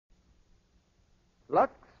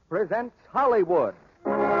Lux presents Hollywood.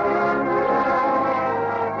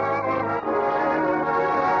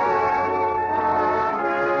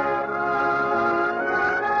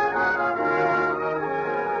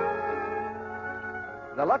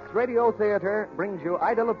 The Lux Radio Theater brings you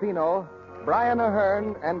Ida Lupino, Brian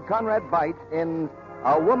Ahern, and Conrad Veidt in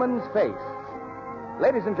A Woman's Face.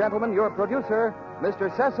 Ladies and gentlemen, your producer, Mr.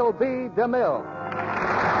 Cecil B. DeMille.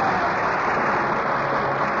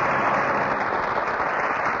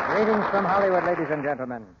 Greetings from Hollywood, ladies and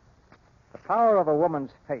gentlemen. The power of a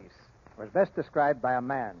woman's face was best described by a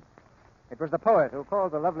man. It was the poet who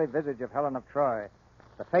called the lovely visage of Helen of Troy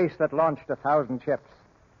the face that launched 1,000 ships.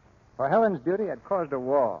 For Helen's beauty had caused a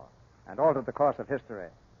war and altered the course of history,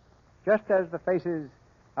 just as the faces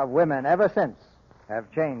of women ever since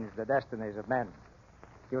have changed the destinies of men.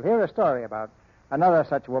 You'll hear a story about another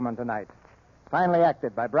such woman tonight, finally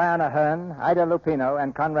acted by Brian Ahern, Ida Lupino,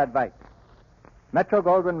 and Conrad Veidt.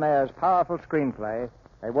 Metro-Goldwyn-Mayer's powerful screenplay,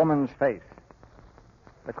 A Woman's Face.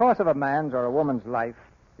 The course of a man's or a woman's life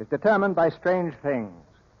is determined by strange things,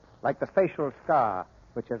 like the facial scar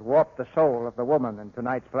which has warped the soul of the woman in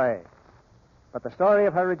tonight's play. But the story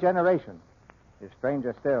of her regeneration is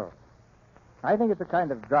stranger still. I think it's a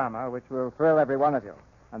kind of drama which will thrill every one of you,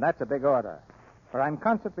 and that's a big order, for I'm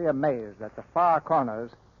constantly amazed at the far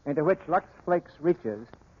corners into which Lux Flakes reaches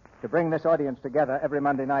to bring this audience together every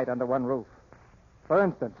Monday night under one roof. For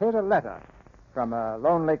instance, here's a letter from a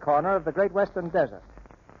lonely corner of the great western desert.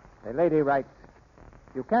 A lady writes,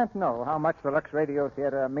 "You can't know how much the Lux Radio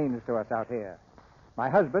Theater means to us out here. My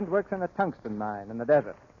husband works in a tungsten mine in the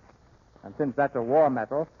desert. And since that's a war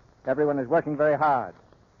metal, everyone is working very hard.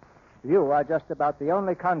 You are just about the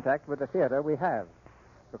only contact with the theater we have,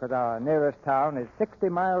 because our nearest town is 60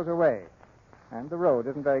 miles away, and the road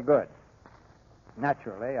isn't very good.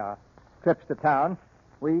 Naturally, our trips to town,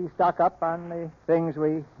 we stock up on the things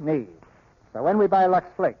we need. So when we buy Lux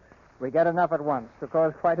Flakes, we get enough at once to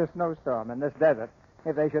cause quite a snowstorm in this desert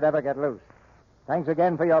if they should ever get loose. Thanks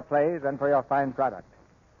again for your plays and for your fine product.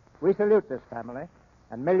 We salute this family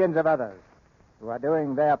and millions of others who are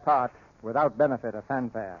doing their part without benefit or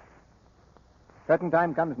fanfare." Curtain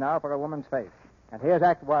time comes now for A Woman's Face. And here's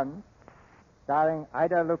Act One, starring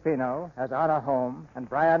Ida Lupino as Anna Home and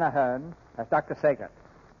Brian Ahern as Dr. Sager.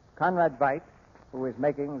 Conrad Veidt, who is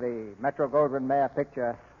making the Metro-Goldwyn-Mayer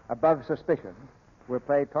picture Above Suspicion, will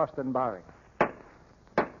play Torsten Baring.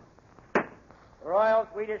 The Royal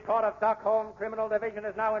Swedish Court of Stockholm Criminal Division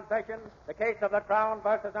is now in session. The case of the Crown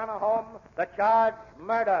versus Anna Holm. The charge,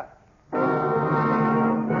 murder.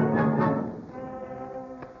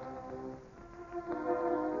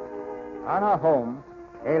 Anna Holm,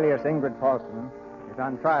 alias Ingrid Paulson, is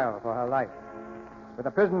on trial for her life. With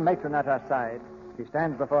a prison matron at her side, she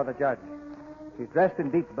stands before the judge. She's dressed in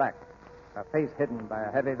deep black, her face hidden by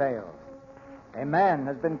a heavy veil. A man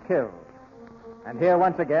has been killed. And here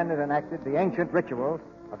once again is enacted the ancient ritual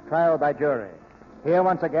of trial by jury. Here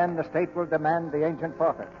once again the state will demand the ancient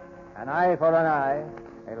forfeit. An eye for an eye,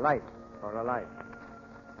 a life for a life.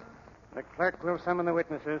 The clerk will summon the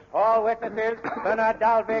witnesses. All witnesses, Bernard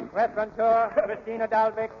Dalvik, restaurateur, Christina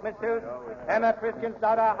Dalvik, masseuse, Emma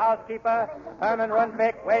Christiansdottir, housekeeper, Herman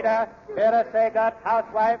Rundvik, waiter, Vera Sagert,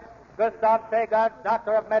 housewife, Gustav Sagert,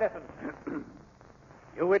 doctor of medicine.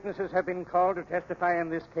 You witnesses have been called to testify in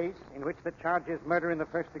this case in which the charge is murder in the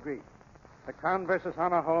first degree. The Crown versus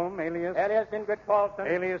Anna Holm, alias Ingrid Paulson.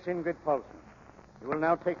 Alias Ingrid Paulson. You will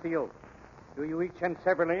now take the oath. Do you each and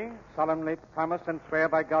severally solemnly promise and swear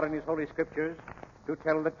by God and his holy scriptures to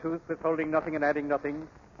tell the truth, withholding nothing and adding nothing,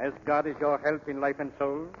 as God is your help in life and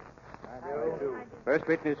soul? I do. First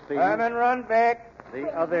witness, please. Herman Rundvik. The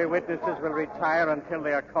other witnesses will retire until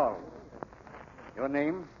they are called. Your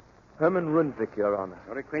name? Herman Rundvik, Your Honor.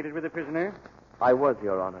 You're acquainted with the prisoner? I was,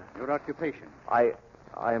 Your Honor. Your occupation? I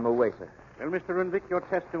am a waiter. Well, Mr. Rundvik, your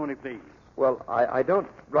testimony, please. Well, I don't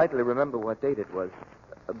rightly remember what date it was,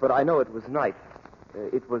 but I know it was night.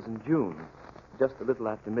 It was in June, just a little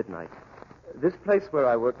after midnight. This place where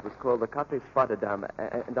I worked was called the Café Spartadam,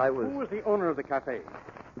 and I was... Who was the owner of the cafe?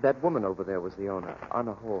 That woman over there was the owner,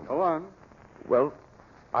 Anna Holm. Go on. Well,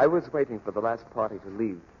 I was waiting for the last party to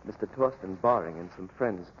leave, Mr. Torsten Baring and some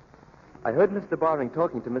friends. I heard Mr. Baring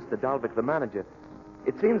talking to Mr. Dalvik, the manager.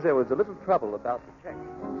 It seems there was a little trouble about the check.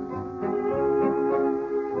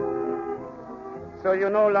 So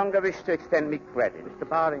you no longer wish to extend me credit? Mr.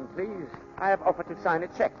 Baring, please. I have offered to sign a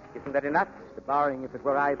check. Isn't that enough? Mr. Baring, if it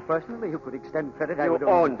were I personally who could extend credit, I You would...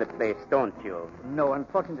 own the place, don't you? No,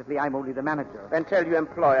 unfortunately, I'm only the manager. Then tell your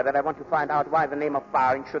employer that I want to find out why the name of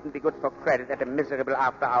Baring shouldn't be good for credit at a miserable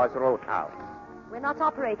after-hours roadhouse. We're not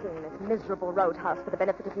operating this miserable roadhouse for the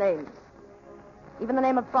benefit of names. Even the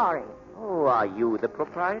name of Barring. Oh, are you the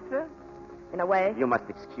proprietor? In a way. You must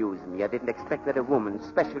excuse me. I didn't expect that a woman,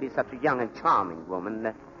 especially such a young and charming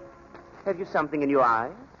woman. Have you something in your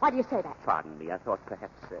eye? Why do you say that? Pardon me. I thought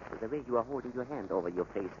perhaps the way you are holding your hand over your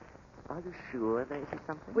face. Are you sure there isn't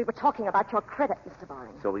something? We were talking about your credit, Mr.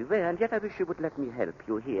 Barring. So we were, and yet I wish you would let me help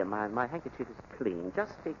you. Here, my handkerchief is clean.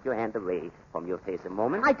 Just take your hand away from your face a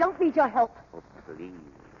moment. I don't need your help. Oh, please.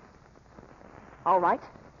 All right.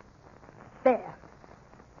 There.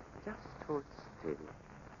 Just hold still.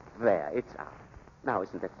 There, it's out. Now,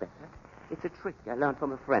 isn't that better? It's a trick I learned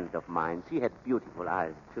from a friend of mine. She had beautiful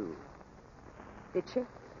eyes, too. Did she?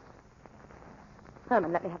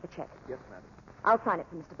 Herman, let me have the check. Yes, madam. I'll sign it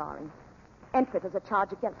for Mr. Barring. Enter it as a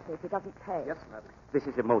charge against me if he doesn't pay. Yes, madam. This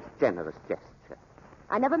is a most generous gesture.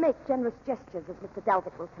 I never make generous gestures, as Mr.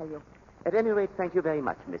 Dalvick will tell you. At any rate, thank you very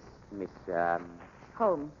much, Miss,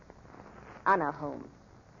 Holmes. Anna Holmes.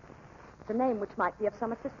 It's a name which might be of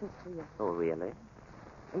some assistance to you. Oh, really?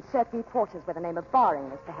 In certain quarters where the name of Barring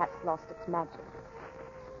has perhaps lost its magic.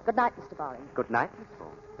 Good night, Mr. Barring. Good night, Miss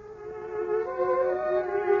Holmes.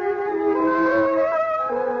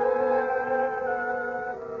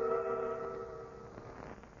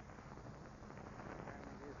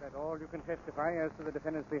 Is that all you can testify as to the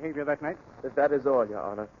defendant's behavior that night? That is all, Your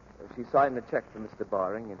Honor. She signed the check for Mr.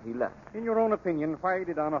 Barring, and he left. In your own opinion, why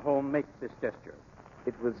did Anna Holmes make this gesture?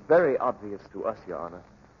 It was very obvious to us, Your Honor.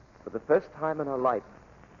 For the first time in her life,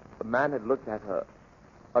 a man had looked at her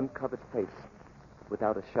uncovered face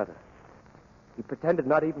without a shudder. He pretended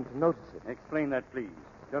not even to notice it. Explain that, please.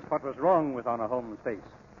 Just what was wrong with Anna Holmes' face?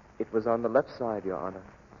 It was on the left side, Your Honor,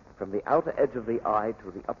 from the outer edge of the eye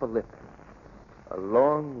to the upper lip. A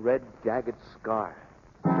long, red, jagged scar.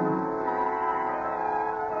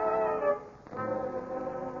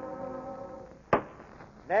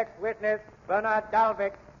 Next witness, Bernard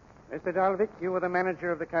Dalvick. Mr. Dalvick, you were the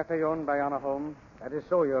manager of the cafe owned by Anna Holmes. That is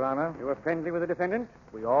so, Your Honor. You were friendly with the defendant?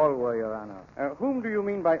 We all were, Your Honor. Whom do you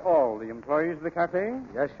mean by all? The employees of the cafe?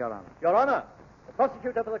 Yes, Your Honor. Your Honor, the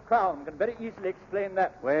prosecutor for the Crown can very easily explain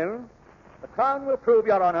that. Well? The Crown will prove,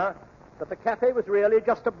 Your Honor, that the cafe was really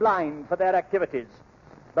just a blind for their activities.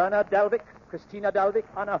 Bernard Dalvick, Christina Dalvick,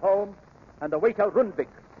 Anna Holmes, and the waiter Rundvik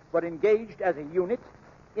were engaged as a unit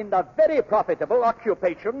in the very profitable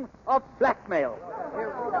occupation of blackmail.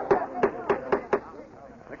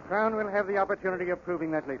 The Crown will have the opportunity of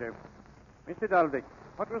proving that later. Mr. Dalvick,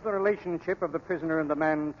 what was the relationship of the prisoner and the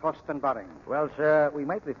man Thorsten Barring? Well, sir, we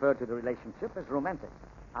might refer to the relationship as romantic.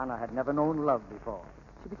 Anna had never known love before.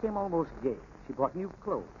 She became almost gay. She bought new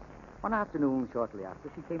clothes. One afternoon, shortly after,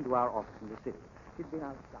 she came to our office in the city. She'd been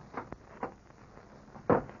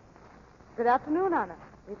outside. Good afternoon, Anna.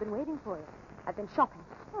 We've been waiting for you. I've been shopping.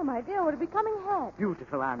 Oh, my dear, what a becoming hat.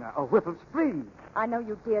 Beautiful Anna, a whiff of spring. I know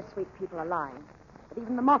you dear, sweet people are lying. But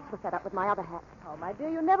even the moths were fed up with my other hat. Oh, my dear,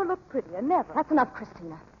 you never look prettier, never. That's enough,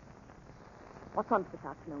 Christina. What's on this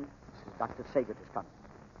afternoon? Mrs. Dr. Saget is coming.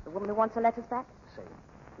 The woman who wants her letters back? Saget.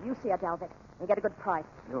 You see her, Dalvick, and get a good price.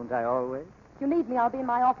 Don't I always? If you need me, I'll be in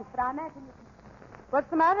my office, but I imagine you can... What's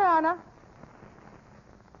the matter, Anna?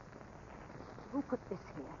 Who put this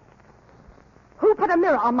here? Who put a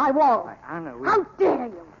mirror on my wall? Why, Anna, we... How dare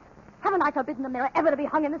you? Haven't I forbidden a mirror ever to be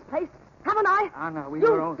hung in this place? Haven't I? Anna, we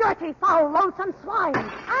you were only... dirty, foul, loathsome swine.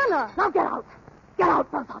 Anna! Now get out. Get out,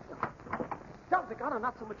 both of you. Dalvick, Anna,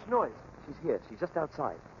 not so much noise. She's here. She's just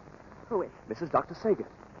outside. Who is? Mrs. Dr. Saget.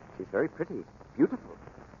 She's very pretty. Beautiful.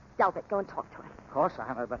 Dalvick, go and talk to her. Of course,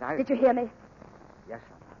 Anna, but I... Did you hear me? Yes,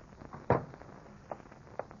 Anna.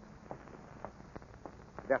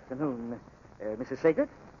 Good afternoon, Mrs. Saget.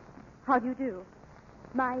 How do you do?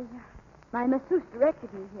 My masseuse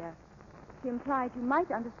directed me here. She implied you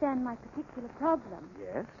might understand my particular problem.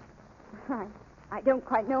 Yes? I don't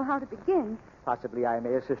quite know how to begin. Possibly I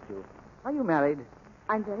may assist you. Are you married?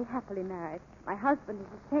 I'm very happily married. My husband is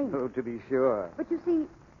a saint. Oh, to be sure. But you see,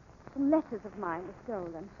 some letters of mine were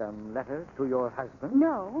stolen. Some letter to your husband?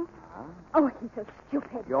 No. Ah. Oh, he's so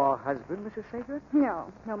stupid. Your husband, Mrs. Saget?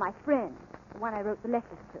 No, my friend. The one I wrote the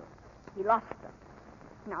letters to. He lost them.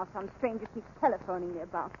 Now some stranger keeps telephoning me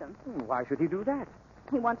about them. Why should he do that?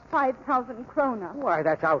 He wants 5,000 krona. Why,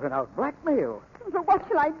 that's out-and-out blackmail. But what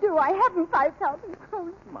shall I do? I haven't 5,000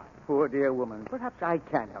 krona. My poor dear woman, perhaps I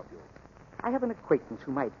can help you. I have an acquaintance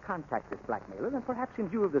who might contact this blackmailer and perhaps in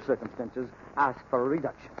view of the circumstances ask for a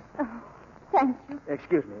reduction. Oh, thank you.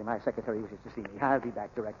 Excuse me, my secretary wishes to see me. I'll be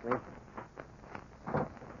back directly.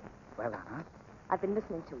 Well, Anna? I've been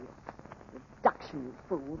listening to you. Reduction, you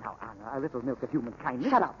fool. Now, Anna, a little milk of human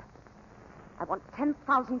kindness. Shut up. I want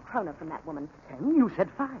 10,000 krona from that woman. 10? You said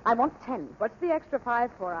 5. I want 10. What's the extra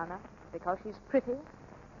 5 for, Anna? Because she's pretty?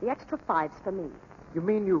 The extra 5's for me. You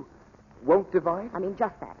mean you won't divide? I mean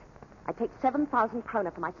just that. I take 7,000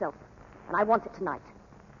 kroner for myself, and I want it tonight.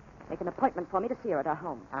 Make an appointment for me to see her at her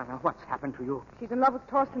home. Anna, what's happened to you? She's in love with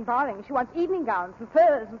Torsten Baring. She wants evening gowns and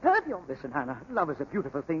furs and perfume. Listen, Anna, love is a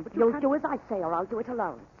beautiful thing, but You'll do as I say, or I'll do it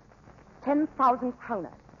alone. 10,000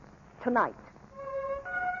 kroner. Tonight.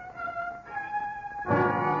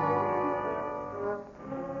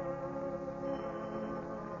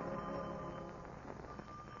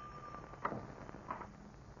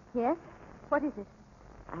 Yes? What is it?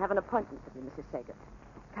 I have an appointment with you, Mrs. Sager.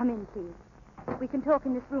 Come in, please. We can talk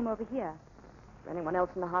in this room over here. Is there anyone else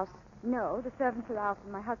in the house? No, the servants are out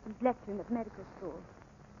and my husband's lecturing at the medical school.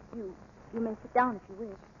 You may sit down if you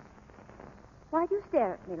wish. Why do you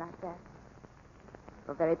stare at me like that?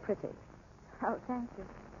 You're very pretty. Oh, thank you.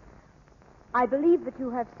 I believe that you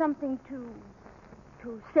have something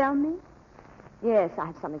to sell me. Yes, I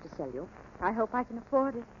have something to sell you. I hope I can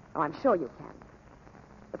afford it. Oh, I'm sure you can.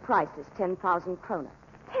 The price is 10,000 kroner.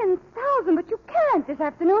 10,000, but you can't. This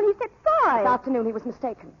afternoon he said 5. This afternoon he was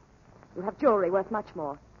mistaken. You have jewelry worth much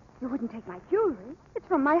more. You wouldn't take my jewelry. It's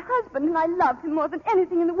from my husband, and I love him more than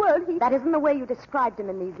anything in the world. That isn't the way you described him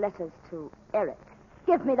in these letters to Eric.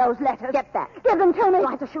 Give me those letters. Get back. Give them to me. Do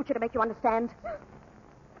I have to shoot you to make you understand?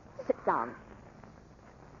 Sit down.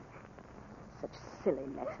 Such silly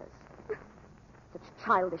letters. Such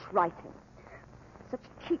childish writing. Such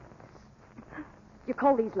cheapness. You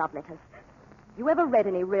call these love letters? You ever read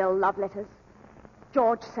any real love letters?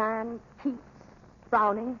 George Sand, Keats,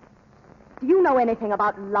 Browning? Do you know anything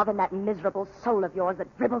about love in that miserable soul of yours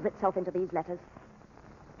that dribbles itself into these letters?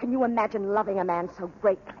 Can you imagine loving a man so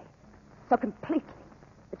greatly, so completely,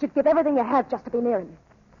 that you'd give everything you have just to be near him?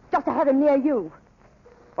 Just to have him near you?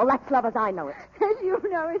 Well, that's love as I know it. As you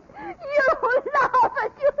know it. You love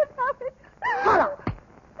it. You love it. Shut up!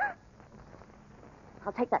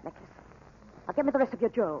 I'll take that necklace. Now give me the rest of your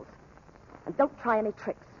jewels. And don't try any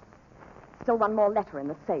tricks. Still one more letter in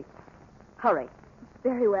the safe. Hurry.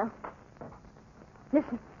 Very well.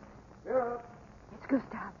 Listen. Vera. It's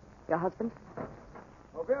Gustav. Your husband?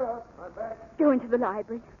 Oh, Vera, I'm back. Go into the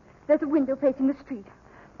library. There's a window facing the street.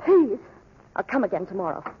 Please. I'll come again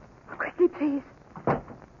tomorrow. Quickly, please.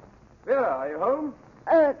 Vera, are you home?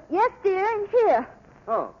 Yes, dear. I'm here.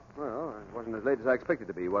 Oh, well, it wasn't as late as I expected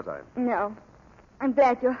to be, was I? No. I'm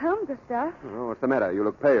glad you're home, Gustav. Oh, what's the matter? You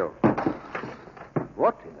look pale.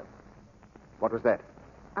 What in the... What was that?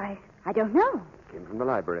 I don't know. Came from the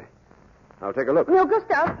library. I'll take a look. No,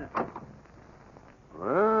 Gustav.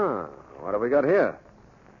 Ah, what have we got here?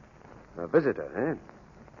 A visitor, eh?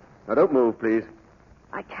 Now, don't move, please.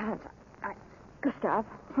 I can't. Gustav,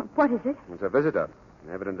 what is it? It's a visitor.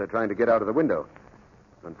 Evidently trying to get out of the window.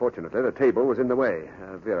 Unfortunately, the table was in the way.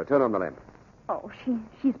 Vera, turn on the lamp. Oh,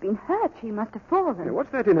 she's been hurt. She must have fallen. Hey,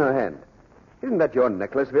 what's that in her hand? Isn't that your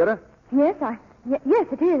necklace, Vera? Yes, yes,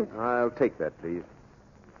 it is. I'll take that, please.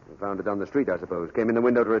 You found it on the street, I suppose. Came in the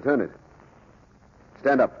window to return it.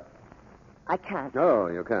 Stand up. I can't. Oh,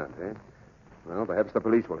 you can't, eh? Well, perhaps the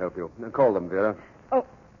police will help you. Now, call them, Vera. Oh.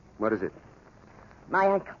 What is it? My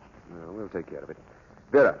ankle. No, we'll take care of it.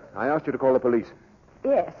 Vera, I asked you to call the police.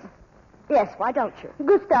 Yes. Yes, why don't you?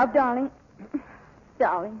 Gustav, darling.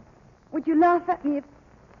 Darling, would you laugh at me if...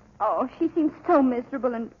 Oh, she seems so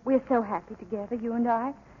miserable, and we're so happy together, you and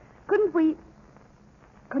I. Couldn't we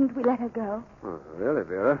let her go? Oh, really,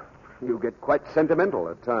 Vera? You get quite sentimental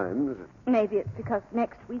at times. Maybe it's because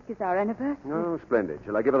next week is our anniversary. Oh, splendid.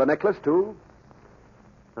 Shall I give her the necklace, too?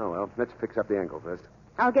 Oh, well, let's fix up the ankle first.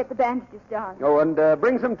 I'll get the bandages, darling. Oh, and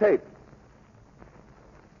bring some tape.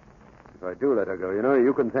 If I do let her go,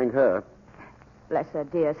 you can thank her. Bless her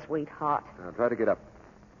dear sweetheart. Now, try to get up.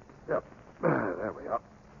 Yep. There we are.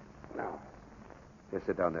 Now, just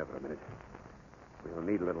sit down there for a minute. We'll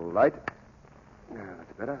need a little light.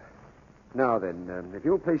 That's better. Now, then, if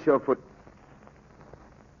you'll place your foot...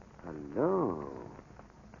 Hello.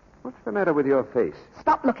 What's the matter with your face?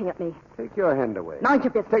 Stop looking at me. Take your hand away. Mind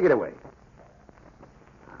your business. Take it away.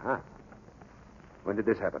 Aha. When did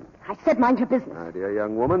this happen? I said mind your business. My dear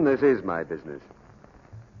young woman, this is my business.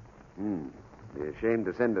 Be ashamed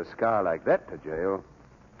to send a scar like that to jail.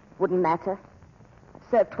 Wouldn't matter. I've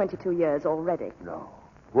served 22 years already. No.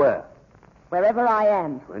 Where? Wherever I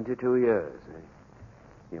am. 22 years, eh?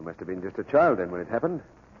 You must have been just a child then when it happened.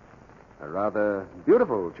 A rather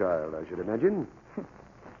beautiful child, I should imagine.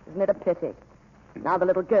 Isn't it a pity? Now the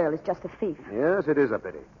little girl is just a thief. Yes, it is a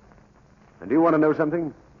pity. And do you want to know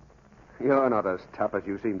something? You're not as tough as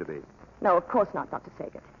you seem to be. No, of course not, Dr.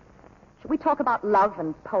 Saget. Should we talk about love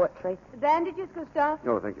and poetry? The bandages, Gustav?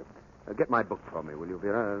 Oh, thank you. Get my book for me, will you,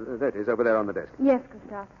 Vera? That is over there on the desk. Yes,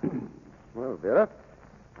 Gustav. Well, Vera,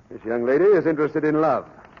 this This young lady is interested in love.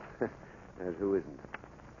 As who isn't?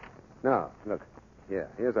 Now, look.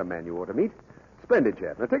 Here's a man you ought to meet. Splendid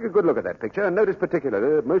chap. Now, take a good look at that picture and notice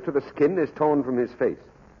particularly that most of the skin is torn from his face.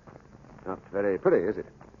 Not very pretty, is it?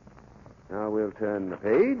 Now, we'll turn the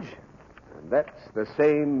page, and that's the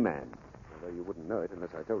same man. Although you wouldn't know it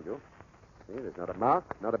unless I told you. See, there's not a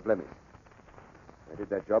mark, not a blemish. I did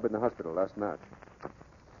that job in the hospital last March.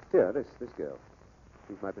 Here, this girl.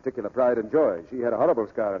 She's my particular pride and joy. She had a horrible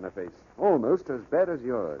scar on her face. Almost as bad as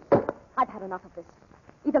yours. I've had enough of this.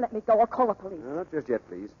 Either let me go or call the police. No, not just yet,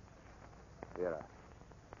 please. Vera,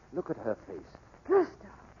 look at her face.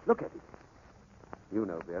 Gustav. Look at it. You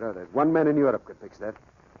know, Vera, there's one man in Europe could fix that.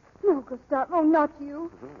 No, Gustav. Oh, not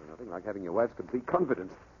you. Nothing like having your wife's complete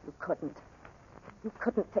confidence. You couldn't. You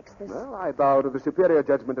couldn't fix this. Well, I bow to the superior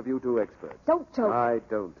judgment of you two experts. Don't joke. I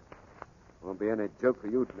don't. Won't be any joke for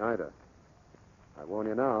you neither. I warn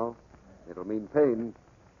you now, it'll mean pain,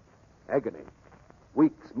 agony,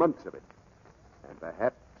 weeks, months of it, and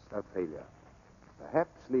perhaps a failure.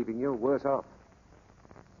 Perhaps leaving you worse off.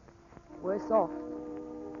 Worse off?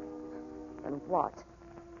 Than what?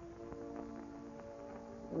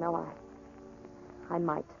 You know, I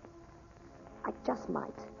might. I just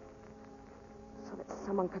might. So that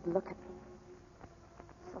someone could look at me.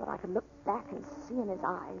 So that I could look back and see in his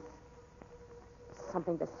eyes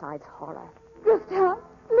something besides horror. Gustav,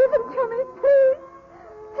 listen to me, please.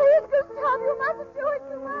 Please, Gustav, you mustn't do it.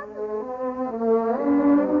 You mustn't.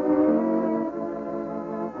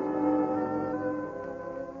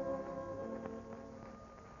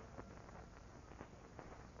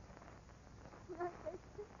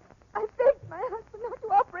 I begged my husband not to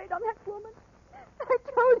operate on that woman. I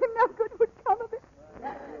told him no good would come of it.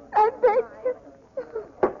 I begged him.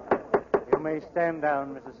 You may stand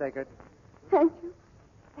down, Mrs. Sackert. Thank you.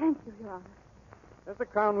 Thank you, Your Honor. Does the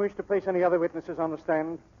Crown wish to place any other witnesses on the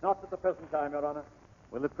stand? Not at the present time, Your Honor.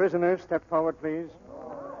 Will the prisoner step forward, please?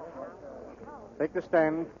 Take the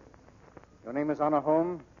stand. Your name is Anna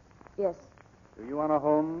Holm. Yes. Do you, Anna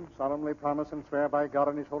Holm, solemnly promise and swear by God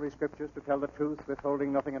and His Holy Scriptures to tell the truth,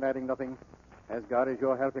 withholding nothing and adding nothing, as God is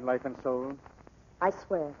your help in life and soul? I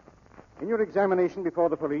swear. In your examination before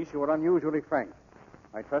the police, you were unusually frank.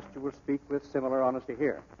 I trust you will speak with similar honesty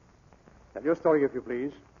here. Tell your story, if you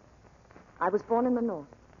please. I was born in the North.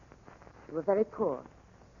 We were very poor.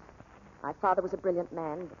 My father was a brilliant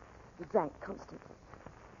man, but he drank constantly.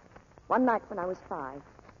 One night when I was 5,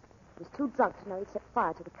 he was too drunk to know he'd set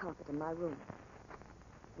fire to the carpet in my room.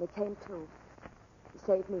 When he came to, he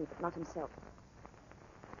saved me, but not himself.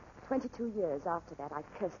 22 years after that, I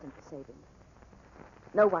cursed him for saving me.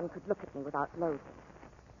 No one could look at me without loathing.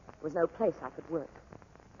 There was no place I could work.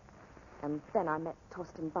 And then I met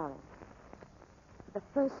Torsten Barring. For the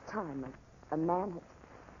first time, a man had...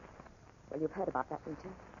 Well, you've heard about that, didn't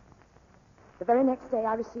you? The very next day,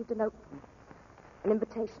 I received a note from him. An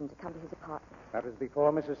invitation to come to his apartment. That was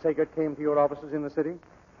before Mrs. Sackert came to your offices in the city?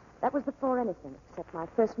 That was before anything, except my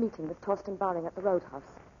first meeting with Torsten Barring at the Roadhouse.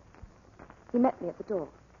 He met me at the door.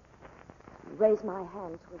 He raised my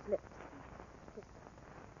hand to his lips.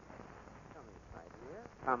 Come in, my dear.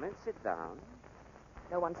 Come and sit down.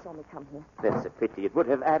 No one saw me come here. That's a pity. It would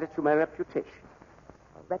have added to my reputation.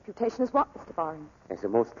 Well, reputation is what, Mr. Barring? As a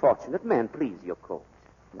most fortunate man, please your coat.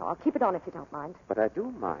 No, I'll keep it on if you don't mind. But I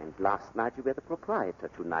do mind. Last night you were the proprietor.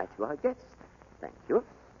 Tonight you are a guest. Thank you.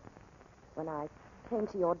 When I came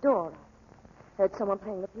to your door, I heard someone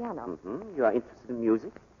playing the piano. Mm-hmm. You are interested in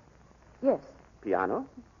music? Yes. Piano?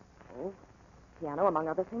 Oh, piano, among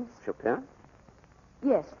other things. Chopin?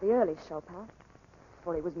 Yes, the early Chopin.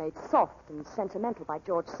 Before he was made soft and sentimental by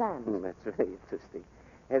George Sand. That's very interesting.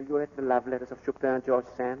 Have you read the love letters of Chopin and George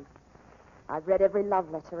Sand? I've read every love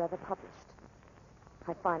letter ever published.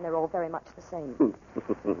 I find they're all very much the same.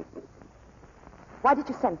 Why did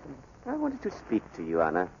you send for me? I wanted to speak to you,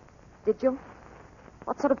 Anna. Did you?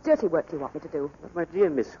 What sort of dirty work do you want me to do? But, my dear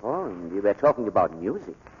Miss Holm, you were talking about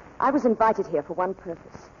music. I was invited here for one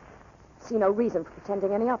purpose. See no reason for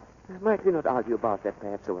pretending any other. Might we not argue about that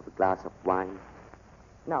perhaps over a glass of wine?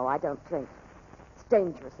 No, I don't drink. It's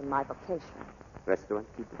dangerous in my vocation. Restaurant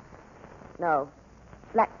keeper? No.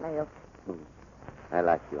 Blackmail. I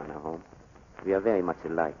like you, Anna Holm. We are very much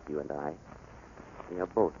alike, you and I. We are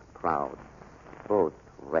both proud. Both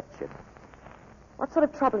wretched. What sort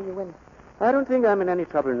of trouble are you in? I don't think I'm in any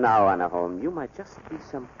trouble now, Anna Holm. You might just be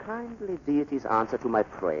some kindly deity's answer to my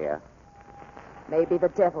prayer. Maybe the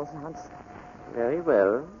devil's answer. Very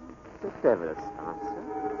well. The devil's answer.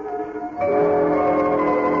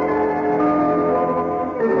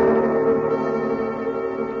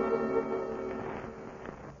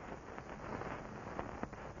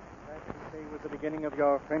 beginning of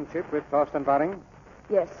your friendship with Thorsten Baring?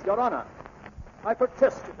 Yes. Your Honor, I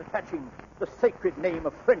protest at attaching the sacred name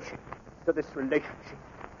of friendship to this relationship.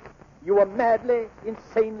 You were madly,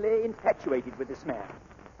 insanely infatuated with this man,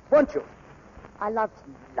 weren't you? I loved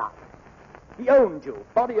him. Love. He owned you,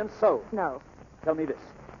 body and soul. No. Tell me this.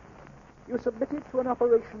 You submitted to an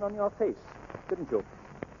operation on your face, didn't you?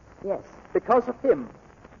 Yes. Because of him,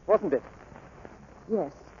 wasn't it?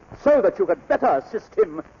 Yes. So that you could better assist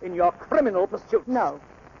him in your criminal pursuits. No.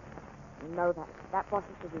 No, that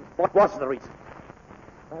wasn't the reason. What was the reason?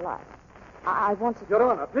 Well, I wanted... Your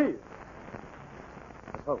Honor, please.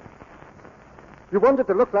 Oh. You wanted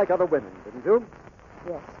to look like other women, didn't you?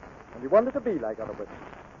 Yes. And you wanted to be like other women.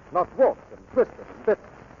 Not warped and twisted and bitter.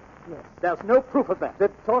 Yes. There's no proof of that.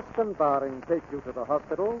 Did Thorsten Baring take you to the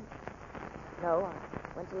hospital? No,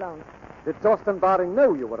 I went alone. Did Thorsten Baring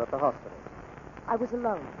know you were at the hospital? I was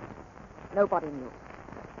alone. Nobody knew.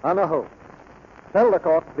 Anna Holmes, tell the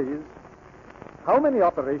court, please, how many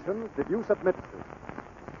operations did you submit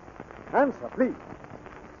to? Answer, please.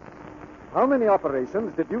 How many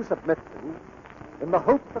operations did you submit to in the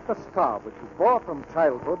hope that the scar which you bore from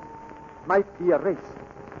childhood might be erased?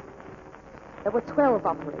 There were 12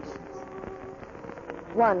 operations.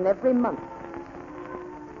 One every month.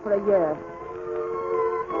 For a year.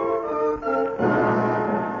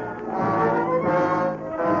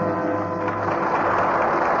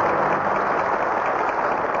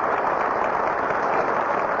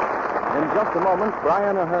 In just a moment,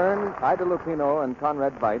 Brian Ahern, Ida Lupino, and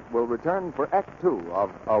Conrad Veidt will return for Act Two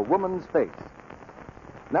of A Woman's Face.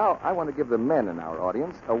 Now, I want to give the men in our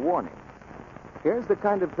audience a warning. Here's the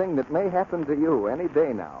kind of thing that may happen to you any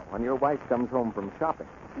day now when your wife comes home from shopping.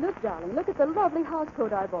 Look, darling, look at the lovely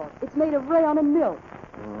housecoat I bought. It's made of rayon and milk.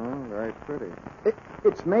 Oh, very pretty.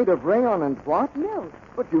 It's made of rayon and what? Milk.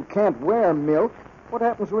 But you can't wear milk. What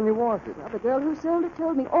happens when you wash it? Well, the girl who sold it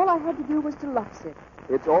told me all I had to do was to lux it.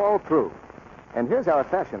 It's all true. And here's our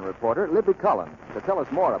fashion reporter, Libby Cullen, to tell us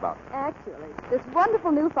more about it. Actually, this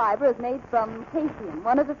wonderful new fiber is made from casein,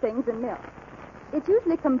 one of the things in milk. It's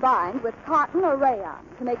usually combined with cotton or rayon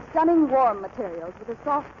to make stunning warm materials with a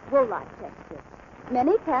soft wool-like texture.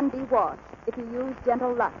 Many can be washed if you use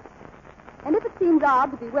gentle lux. And if it seems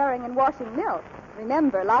odd to be wearing and washing milk,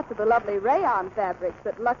 remember lots of the lovely rayon fabrics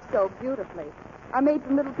that lux so beautifully are made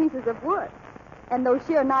from little pieces of wood. And those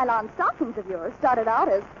sheer nylon stockings of yours started out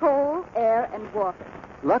as coal, air, and water.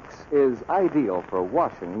 Lux is ideal for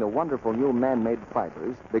washing the wonderful new man-made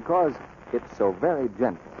fibers because it's so very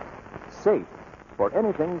gentle. Safe for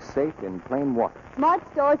anything safe in plain water. Smart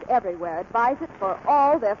stores everywhere advise it for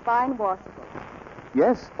all their fine washables.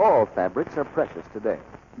 Yes, all fabrics are precious today.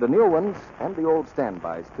 The new ones and the old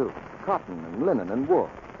standbys, too. Cotton and linen and wool.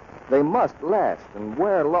 They must last and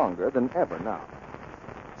wear longer than ever now.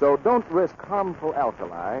 So don't risk harmful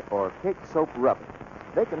alkali or cake soap rubbing.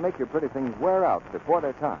 They can make your pretty things wear out before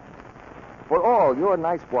their time. For all your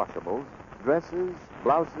nice washables, dresses,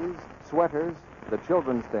 blouses, sweaters, the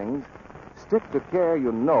children's things, stick to care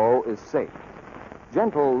you know is safe.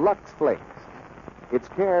 Gentle Lux Flakes. It's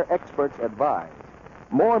care experts advise.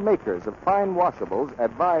 More makers of fine washables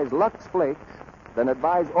advise Lux Flakes than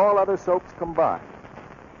advise all other soaps combined.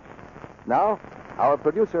 Now, our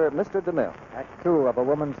producer, Mr. DeMille. Act Two of A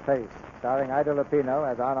Woman's Face, starring Ida Lupino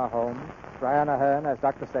as Anna Holmes, Brian Ahern as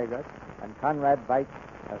Dr. Sager, and Conrad Veidt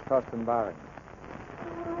as Thorsten Baring.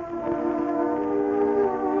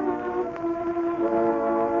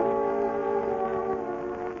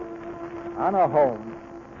 Anna Holmes,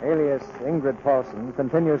 alias Ingrid Paulson,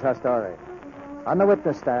 continues her story. On the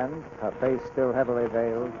witness stand, her face still heavily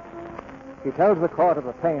veiled, she tells the court of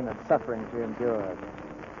the pain and suffering she endured.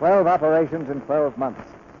 12 operations in 12 months,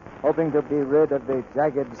 hoping to be rid of the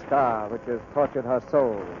jagged scar which has tortured her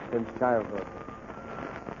soul since childhood.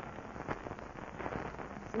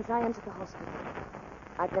 Since I entered the hospital,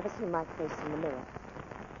 I've never seen my face in the mirror.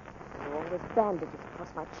 There were always bandages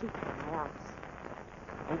across my cheeks and my eyes.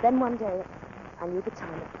 And then one day, I knew the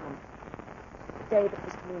time had come. The day that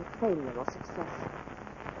was to mean failure or success.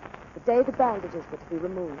 The day the bandages were to be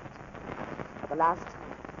removed. For the last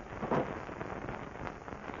time.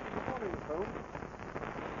 Good morning, Miss Holmes.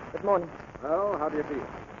 Good morning. Well, how do you feel?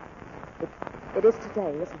 It is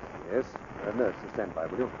today, isn't it? Yes. Nurse, stand by,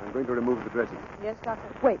 will you? I'm going to remove the dressing. Yes,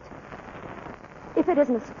 Doctor. Wait. If it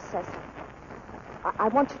isn't a success, I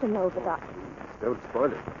want you to know that I... Don't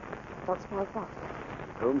spoil it. Don't spoil what?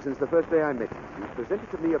 Holmes, since the first day I met you, you've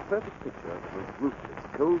presented to me a perfect picture of the most ruthless,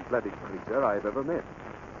 cold-blooded creature I've ever met.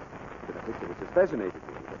 It's been a picture which has fascinated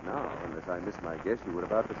me, but now, unless I miss my guess, you were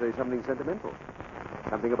about to say something sentimental.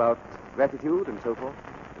 Something about gratitude and so forth.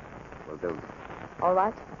 Well, don't. All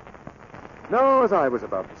right. Now, as I was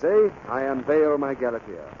about to say, I unveil my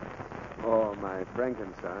Galatea. Or my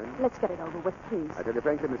Frankenstein. Let's get it over with, please. I tell you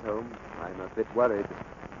frankly, Miss Holmes, I'm a bit worried.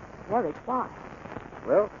 Worried? Why?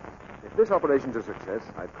 Well, if this operation's a success,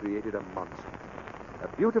 I've created a monster. A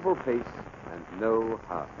beautiful face and no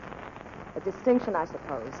heart. A distinction, I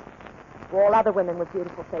suppose. All other women with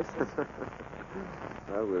beautiful faces.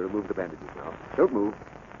 Well, we'll remove the bandages now. Don't move.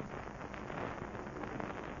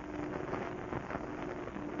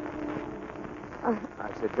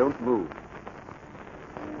 I said don't move.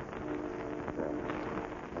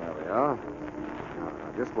 There we are. Now,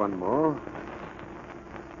 just one more.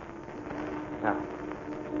 Ah.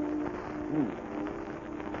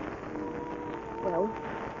 Well,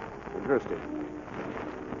 Interesting.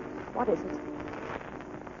 what is it?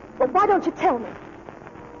 Well, why don't you tell me?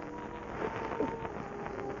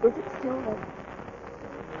 Is it still there?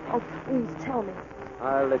 Oh, please tell me.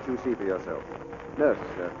 I'll let you see for yourself. Nurse,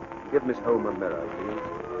 give Miss Holmes a mirror, please.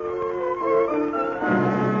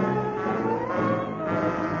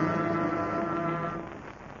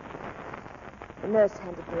 The nurse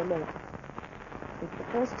handed me a mirror. And for the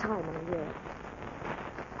first time in a year,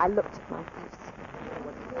 I looked at my face.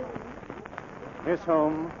 Miss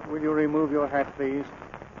Holmes, will you remove your hat, please?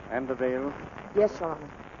 And the veil. Yes, Your Honor.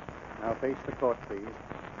 Now face the court, please.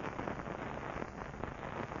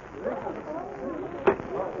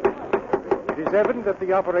 It is evident that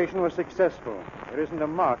the operation was successful. There isn't a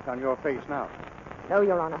mark on your face now. No,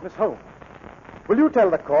 Your Honor. Miss Holmes, will you tell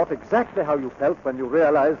the court exactly how you felt when you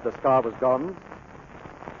realized the scar was gone?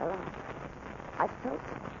 Well, I felt...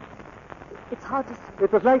 It's hard to say.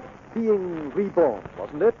 It was like being reborn,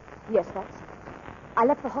 wasn't it? Yes, that's it. I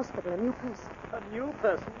left the hospital a new person. A new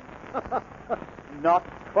person? Not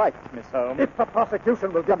quite, Miss Holmes. If the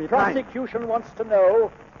prosecution will give me The time. prosecution wants to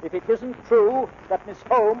know if it isn't true that Miss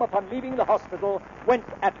Holmes, upon leaving the hospital, went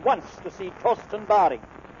at once to see Torsten Baring.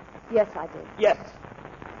 Yes, I did. Yes.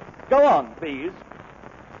 Go on, please.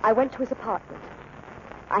 I went to his apartment.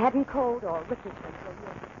 I hadn't called or written to him for a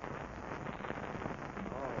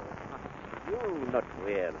year. You're not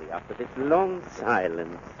weary after this long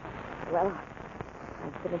silence. Well,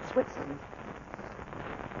 I've been in Switzerland.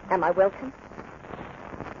 Am I welcome?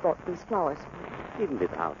 I brought these flowers for you. Even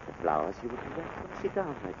without the flowers, you would be welcome. Sit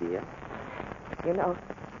down, my dear. You know,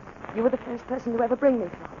 you were the first person to ever bring me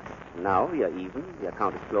flowers. Now we are even. The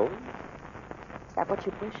account is closed. Is that what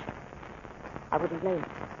you'd wish? I wouldn't blame you.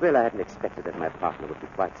 Well, I hadn't expected that my partner would be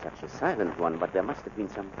quite such a silent one, but there must have been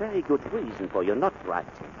some very good reason for your not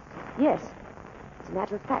writing. Yes. As a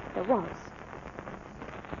matter of fact, there was.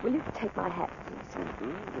 Will you take my hat, please?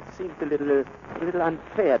 Mm-hmm. It seemed a little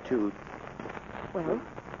unfair to... Well,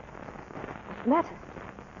 what's the matter?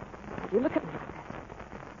 Why do you look at me like that?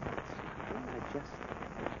 I just...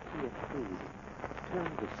 Here, please. Turn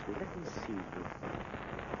this way. Let me see you.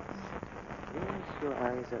 Yes, your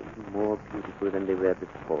eyes are even more beautiful than they were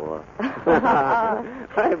before.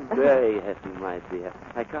 I'm very happy, my dear.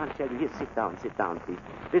 I can't tell you. Here, sit down, please.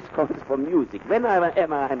 This calls for music. When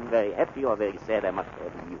I'm very happy or very sad, I must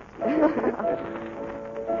have music.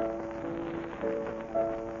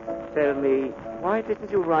 Tell me, why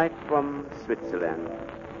didn't you write from Switzerland?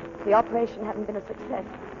 The operation hadn't been a success.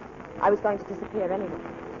 I was going to disappear anyway.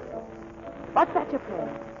 What's that you're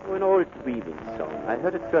playing? Oh, an old weaving song. I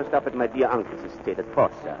heard it first up at my dear uncle's estate at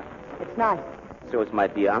Fossa. It's nice. So is my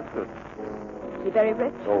dear uncle. Is he very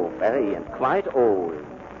rich? Oh, very, and quite old.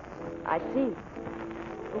 I see.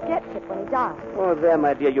 Who gets it when he dies? Oh, there,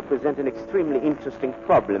 my dear, you present an extremely interesting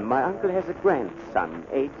problem. My uncle has a grandson,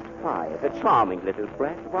 aged 5, a charming little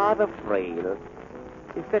brat, rather frail.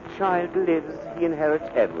 If that child lives, he inherits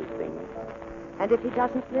everything. And if he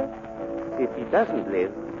doesn't live? If he doesn't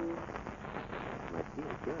live... My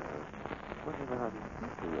dear girl, whatever are you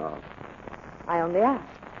thinking of? I only ask.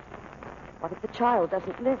 What if the child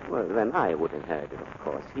doesn't live? Well, then I would inherit it, of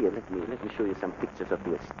course. Here, let me show you some pictures of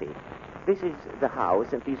the estate. This is the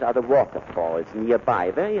house, and these are the waterfalls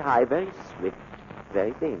nearby. Very high, very swift,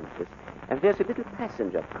 very dangerous. And there's a little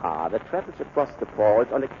passenger car that travels across the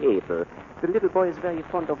falls on a cable. The little boy is very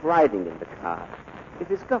fond of riding in the car. If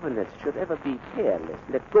his governess should ever be careless,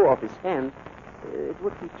 let go of his hand, it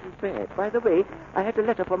would be too bad. By the way, I had a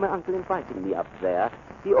letter from my uncle inviting me up there.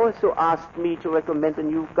 He also asked me to recommend a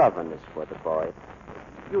new governess for the boy.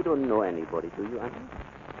 You don't know anybody, do you, Annie?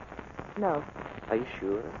 No. Are you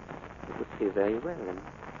sure? It would pay very well and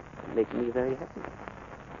make me very happy.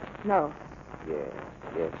 No.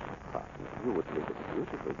 Yes, partner. You would make a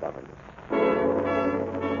beautiful governess.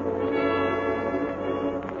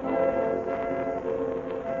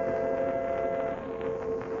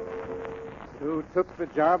 You took the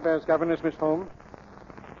job as governess, Miss Holmes?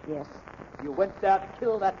 Yes. You went there to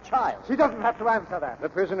kill that child. She doesn't have to answer that. The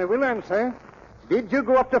prisoner will answer. Did you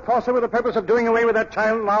go up to Fossa with the purpose of doing away with that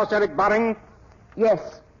child, Lars Eric Baring?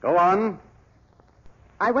 Yes. Go on.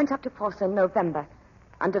 I went up to Fossa in November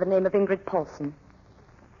under the name of Ingrid Paulson.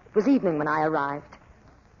 It was evening when I arrived.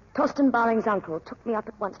 Torsten Baring's uncle took me up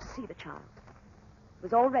at once to see the child. He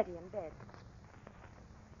was already in bed.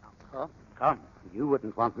 Come. You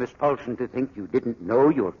wouldn't want Miss Paulson to think you didn't know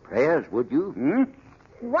your prayers, would you? Hmm?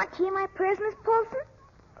 Want to hear my prayers, Miss Paulson?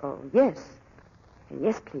 Oh, yes.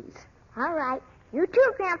 Yes, please. All right. You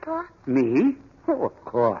too, Grandpa. Me? Oh, of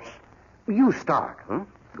course. You start, huh?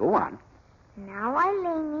 Go on. Now I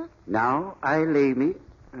lay me Now I lay me.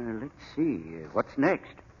 Let's see. What's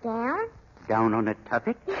next? down. Down on a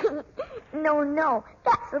tuffet? No.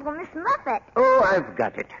 That's little Miss Muffet. Oh, I've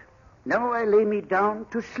got it. Now I lay me down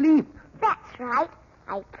to sleep. That's right.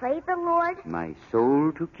 I pray the Lord. My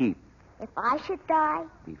soul to keep. If I should die,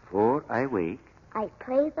 Before I wake, I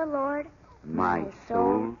pray the Lord. my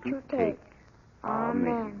soul to take.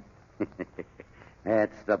 Amen.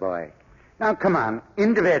 That's the boy. Now, come on,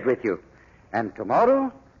 into bed with you. And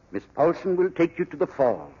tomorrow, Miss Paulson will take you to the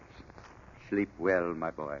falls. Sleep well,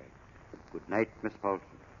 my boy. Good night, Miss Paulson.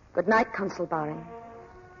 Good night, Consul Baring.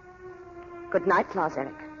 Good night, Lars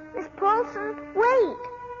Eric. Miss Paulson, wait.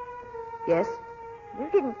 Yes? You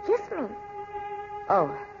didn't kiss me.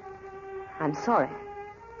 Oh, I'm sorry.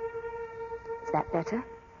 Is that better?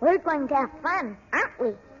 We're going to have fun, aren't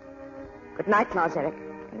we? Good night, Lars Eric.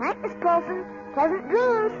 Good night, Miss Paulson. Pleasant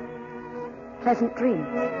dreams. Pleasant dreams.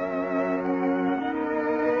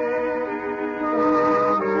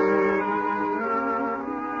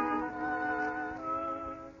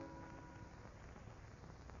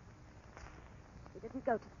 We didn't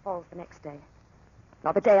go to the falls the next day,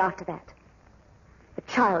 nor the day after that. The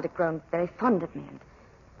child had grown very fond of me,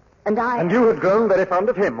 and I... And you had grown very fond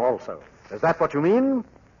of him also. Is that what you mean?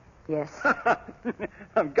 Yes.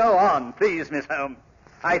 Go on, please, Miss Holmes.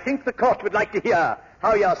 I think the court would like to hear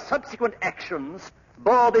how your subsequent actions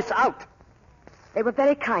bore this out. They were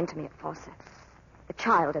very kind to me at Fossa, the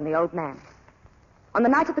child and the old man. On the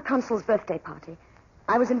night of the consul's birthday party,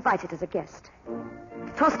 I was invited as a guest.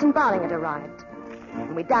 Torsten Baring had arrived,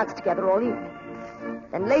 and we danced together all evening.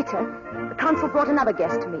 Then later, the consul brought another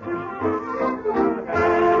guest to meet me.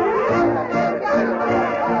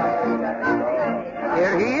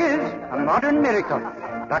 Here he is, a modern miracle.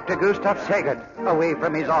 Dr. Gustav Saget, away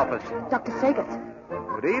from his office. Dr. Saget.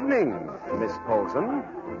 Good evening, Miss Paulson.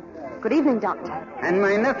 Good evening, Doctor. And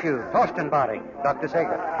my nephew, Torsten Baring, Dr.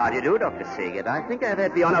 Saget. How do you do, Dr. Saget? I think I've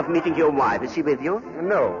had the honor of meeting your wife. Is she with you?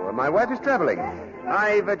 No, my wife is traveling.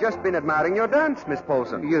 I've just been admiring your dance, Miss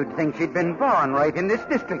Paulson. You'd think she'd been born right in this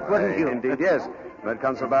district, wouldn't you? Indeed, yes. But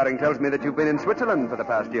Consul Baring tells me that you've been in Switzerland for the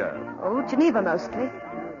past year. Oh, Geneva mostly.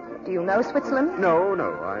 Do you know Switzerland? No.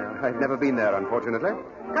 I've never been there, unfortunately.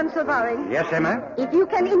 Consul Baring, Yes, Emma? if you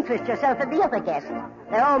can interest yourself in the other guests,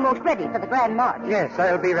 they're almost ready for the Grand March. Yes,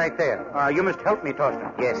 I'll be right there. You must help me,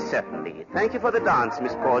 Torsten. Yes, certainly. Thank you for the dance,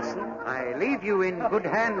 Miss Paulson. I leave you in good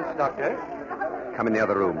hands, Doctor. Come in the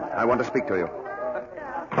other room. I want to speak to you.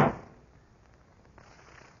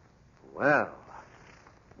 Well,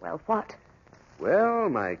 Well, what? well,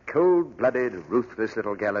 my cold-blooded, ruthless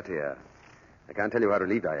little Galatea. I can't tell you how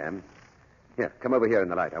relieved I am. Here, come over here in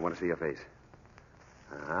the light. I want to see your face.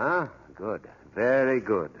 Good. Very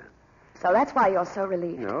good. So that's why you're so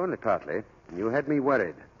relieved. No, only partly. You had me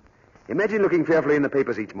worried. Imagine looking fearfully in the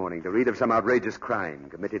papers each morning to read of some outrageous crime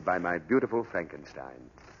committed by my beautiful Frankenstein.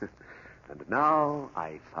 And now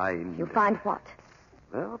I find... You find what?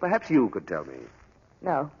 Well, perhaps you could tell me.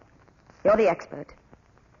 No. You're the expert.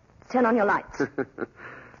 Turn on your lights.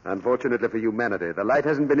 Unfortunately for humanity, the light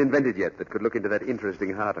hasn't been invented yet that could look into that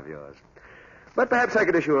interesting heart of yours. But perhaps I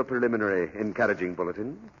could issue a preliminary encouraging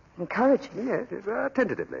bulletin. Encouraging? Yes,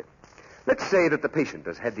 tentatively. Let's say that the patient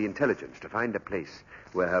has had the intelligence to find a place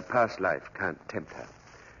where her past life can't tempt her,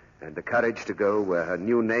 and the courage to go where her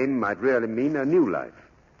new name might really mean a new life.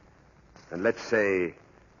 And let's say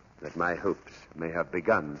that my hopes may have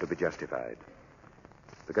begun to be justified.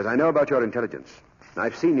 Because I know about your intelligence.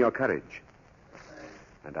 I've seen your courage.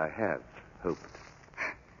 And I have hoped.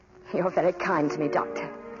 You're very kind to me, Doctor.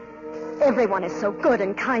 Everyone is so good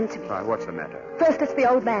and kind to me. Why, what's the matter? First it's the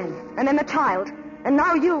old man, and then the child, and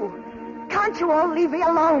now you. Can't you all leave me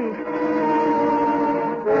alone?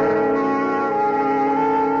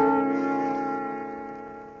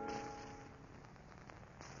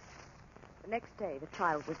 The next day, the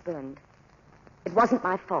child was burned. It wasn't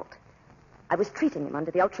my fault. I was treating him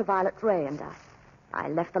under the ultraviolet ray, and I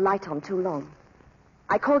left the light on too long.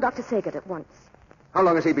 I called Dr. Saget at once. How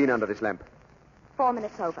long has he been under this lamp? 4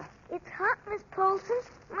 minutes over. It's hot, Miss Paulson.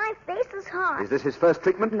 My face is hot. Is this his first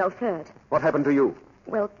treatment? No, third. What happened to you?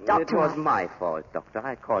 Well, It Doctor... was my fault, Doctor.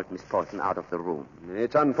 I called Miss Paulson out of the room.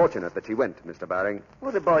 It's unfortunate that she went, Mr. Baring.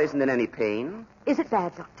 Well, the boy isn't in any pain. Is it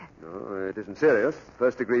bad, Doctor? No, it isn't serious.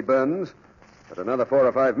 First-degree burns. But another 4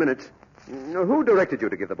 or 5 minutes. Who directed you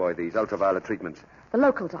to give the boy these ultraviolet treatments? The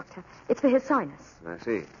local doctor. It's for his sinus. I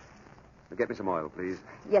see. Get me some oil, please.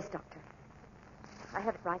 Yes, Doctor. I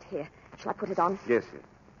have it right here. Shall I put it on? Yes, yes.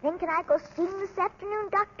 Then can I go skiing this afternoon,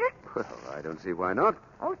 Doctor? Well, I don't see why not.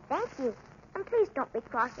 Oh, thank you. And please don't be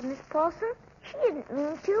cross with Miss Paulson. She didn't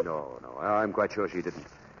mean to. No, I'm quite sure she didn't.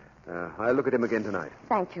 I'll look at him again tonight.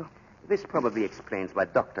 Thank you. This probably explains why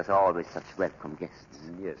doctors are always such welcome guests.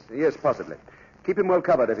 Yes, possibly. Keep him well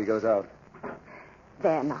covered if he goes out.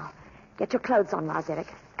 There now. Get your clothes on, Lazeric.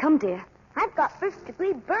 Come, dear. I've got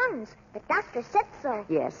first-degree burns. The doctor said so.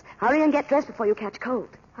 Yes. Hurry and get dressed before you catch cold.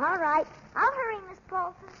 All right. I'll hurry, Miss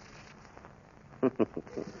Paulson.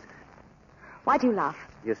 Why do you laugh?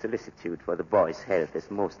 Your solicitude for the boy's health is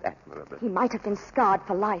most admirable. He might have been scarred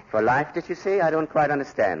for life. For life, did you say? I don't quite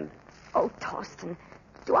understand. Oh, Torsten.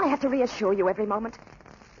 Do I have to reassure you every moment?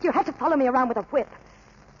 Do you have to follow me around with a whip?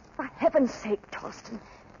 For heaven's sake, Torsten.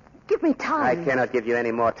 Give me time. I cannot give you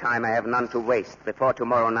any more time. I have none to waste before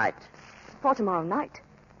tomorrow night. For tomorrow night?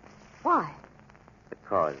 Why?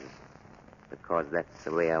 Because that's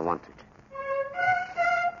the way I want it.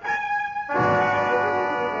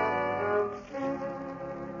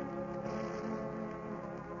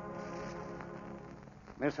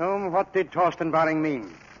 Miss Holmes, what did Torsten Baring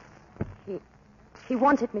mean? He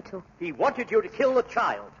wanted me to. He wanted you to kill the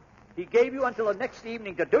child. He gave you until the next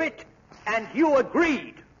evening to do it, and you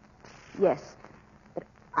agreed. Yes. But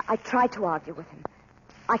I tried to argue with him.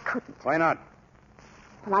 I couldn't. Why not?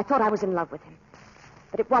 Well, I thought I was in love with him.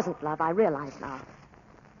 But it wasn't love, I realize now.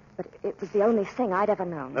 But it was the only thing I'd ever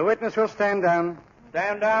known. The witness will stand down.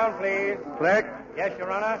 Stand down, please. Clerk, Yes,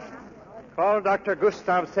 Your Honor. call Dr.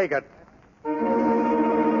 Gustav Sagat.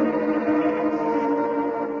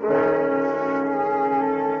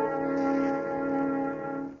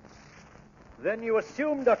 Then you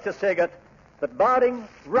assume, Dr. Sagat, that Baring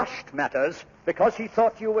rushed matters because he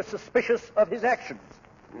thought you were suspicious of his actions.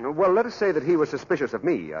 Well, let us say that he was suspicious of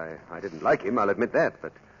me. I didn't like him, I'll admit that,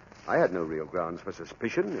 but I had no real grounds for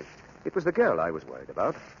suspicion. It was the girl I was worried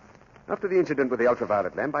about. After the incident with the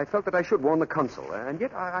ultraviolet lamp, I felt that I should warn the consul, and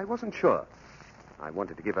yet I wasn't sure. I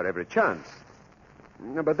wanted to give her every chance.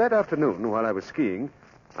 But that afternoon, while I was skiing,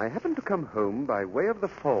 I happened to come home by way of the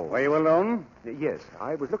fall. Were you alone? Yes,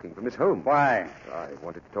 I was looking for Miss Holmes. Why? I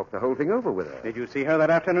wanted to talk the whole thing over with her. Did you see her that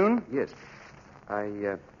afternoon? Yes.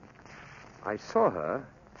 I saw her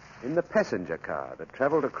in the passenger car that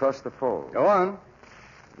traveled across the falls. Go on.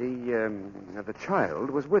 The child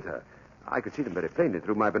was with her. I could see them very plainly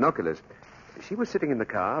through my binoculars. She was sitting in the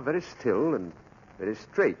car, very still and very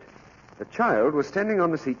straight. The child was standing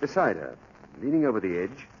on the seat beside her, leaning over the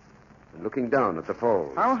edge and looking down at the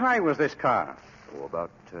falls. How high was this car? Oh,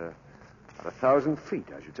 about 1,000 feet,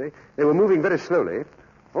 I should say. They were moving very slowly,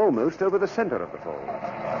 almost over the center of the falls.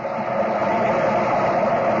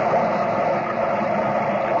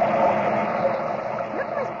 Look,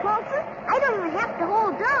 Miss Paulson, I don't even have to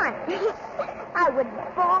hold on. I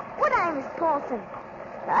wouldn't fall, would I, Miss Paulson?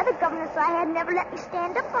 The other governess I had never let me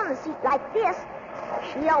stand up on the seat like this.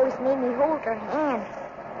 She always made me hold her hand.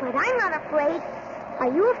 But I'm not afraid. Are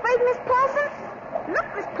you afraid, Miss Paulson? Look,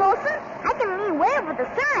 Miss Paulson, I can lean way over the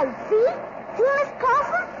side, see? See, Miss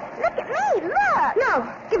Paulson? Look at me, look!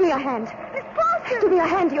 No, give me your hand. Miss Paulson! Give me your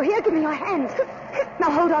hand, you hear? Give me your hand. Now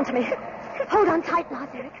hold on to me. Hold on tight,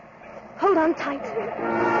 Lazeric. Hold on tight.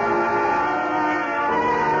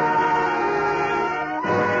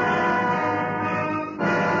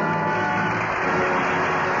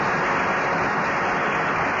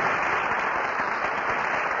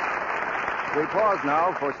 We pause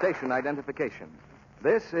now for station identification.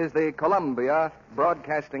 This is the Columbia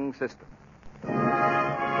Broadcasting System.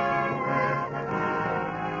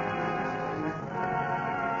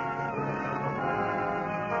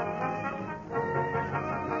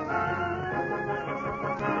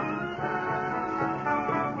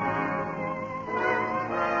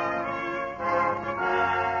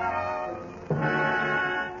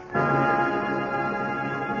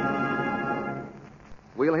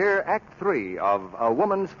 We'll hear Act 3 of A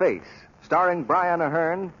Woman's Face, starring Brian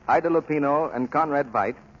Ahern, Ida Lupino, and Conrad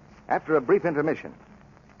Veidt, after a brief intermission.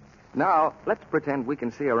 Now, let's pretend we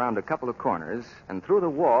can see around a couple of corners and through the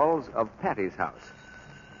walls of Patty's house.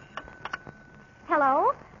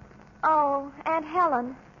 Hello? Oh, Aunt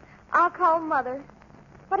Helen. I'll call Mother.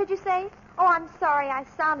 What did you say? Oh, I'm sorry I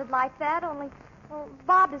sounded like that, only Well,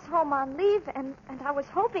 Bob is home on leave, and I was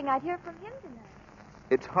hoping I'd hear from him tonight.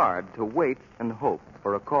 It's hard to wait and hope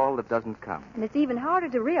for a call that doesn't come. And it's even harder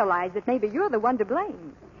to realize that maybe you're the one to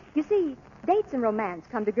blame. You see, dates and romance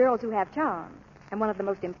come to girls who have charm. And one of the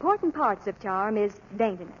most important parts of charm is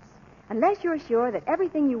daintiness. Unless you're sure that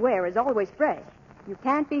everything you wear is always fresh, you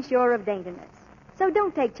can't be sure of daintiness. So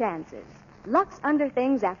don't take chances. Lux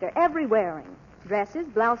underthings after every wearing. Dresses,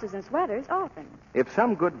 blouses, and sweaters often. If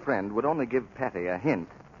some good friend would only give Patty a hint,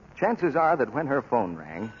 chances are that when her phone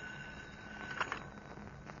rang...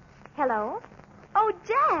 Hello? Oh,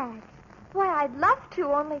 Jack. Why, I'd love to,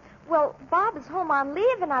 only, well, Bob is home on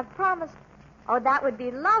leave, and I've promised... Oh, that would be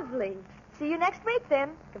lovely. See you next week, then.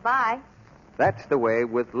 Goodbye. That's the way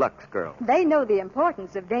with Lux girls. They know the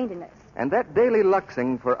importance of daintiness. And that daily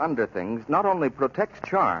luxing for underthings not only protects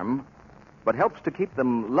charm, but helps to keep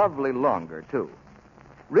them lovely longer, too.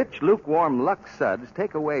 Rich, lukewarm Lux suds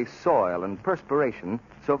take away soil and perspiration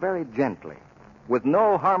so very gently, with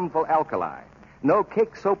no harmful alkali, no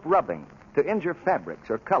cake soap rubbing to injure fabrics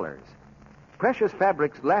or colors. Precious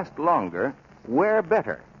fabrics last longer, wear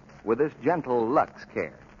better with this gentle Lux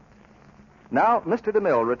care. Now, Mr.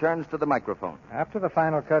 DeMille returns to the microphone. After the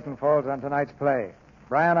final curtain falls on tonight's play,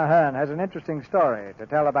 Brian Ahern has an interesting story to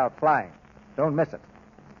tell about flying. Don't miss it.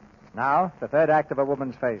 Now, the third act of A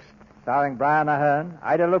Woman's Face, starring Brian Ahern,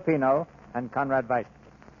 Ida Lupino, and Conrad Veidt.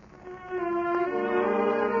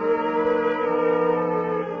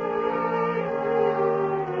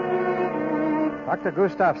 Dr.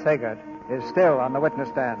 Gustav Sagert is still on the witness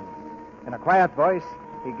stand. In a quiet voice,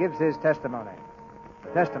 he gives his testimony.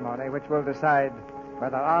 The testimony which will decide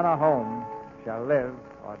whether Anna Holm shall live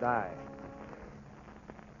or die.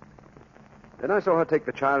 Then I saw her take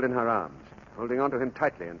the child in her arms, holding onto him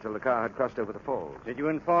tightly until the car had crossed over the falls. Did you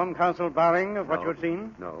inform Consul Baring of what No. you had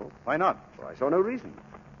seen? No. Why not? Oh, I saw no reason.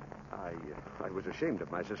 I was ashamed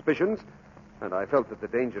of my suspicions, and I felt that the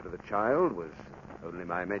danger to the child was only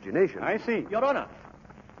my imagination. I see. Your Honor,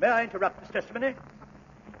 may I interrupt this testimony?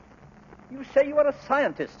 You say you are a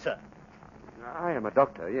scientist, sir. I am a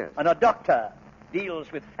doctor, yes. And a doctor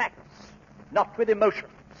deals with facts, not with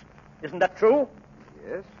emotions. Isn't that true?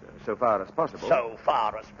 Yes, so far as possible. So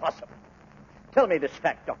far as possible. Tell me this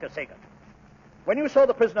fact, Dr. Sagan. When you saw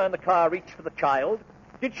the prisoner in the car reach for the child,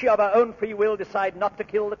 did she of her own free will decide not to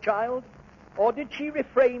kill the child? Or did she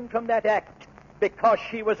refrain from that act because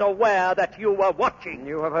she was aware that you were watching?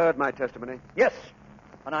 You have heard my testimony. Yes.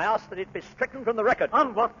 And I ask that it be stricken from the record.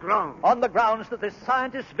 On what grounds? On the grounds that this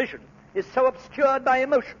scientist's vision is so obscured by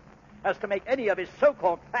emotion as to make any of his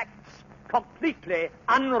so-called facts completely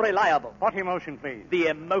unreliable. What emotion, please? The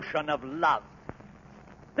emotion of love.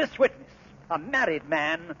 This witness, a married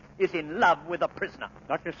man, is in love with a prisoner.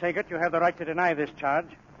 Dr. Sagert, you have the right to deny this charge.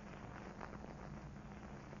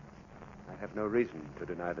 I have no reason to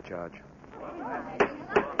deny the charge.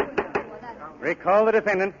 Recall the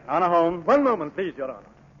defendant, Anna Holm. One moment, please, Your Honor.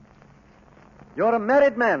 You're a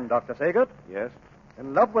married man, Dr. Sagert, Yes?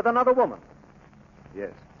 in love with another woman.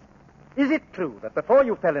 Yes. Is it true that before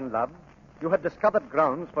you fell in love, you had discovered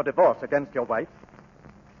grounds for divorce against your wife?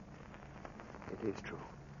 It is true.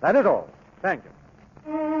 That is all. Thank you.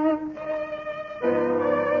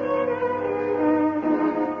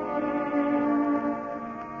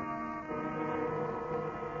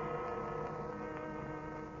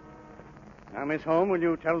 Now, Miss Holm, will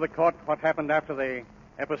you tell the court what happened after the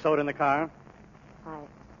episode in the car?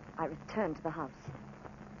 I returned to the house.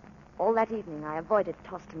 All that evening, I avoided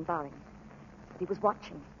Torsten Baring. But he was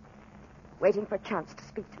watching, waiting for a chance to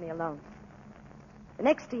speak to me alone. The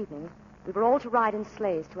next evening, we were all to ride in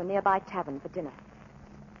sleighs to a nearby tavern for dinner.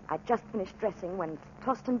 I'd just finished dressing when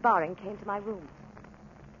Torsten Baring came to my room.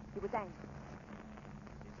 He was angry.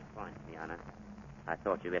 Disappoint me, Anna. I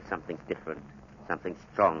thought you were something different, something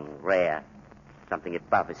strong, rare, something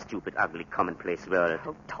above a stupid, ugly, commonplace world.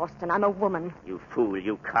 Oh, Torsten, I'm a woman. You fool,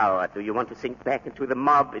 you coward. Do you want to sink back into the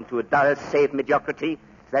mob, into a dull, safe mediocrity?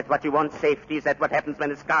 Is that what you want, safety? Is that what happens when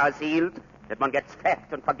the scar is healed? That one gets fat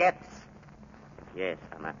and forgets? Yes,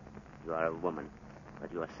 Anna, you are a woman,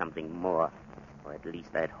 but you are something more. Or at least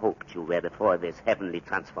I had hoped you were before this heavenly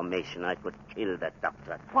transformation. I could kill that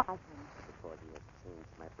doctor. What? Before he had changed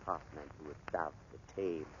my partner into a dove, a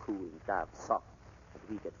tame, cooing dove, soft, and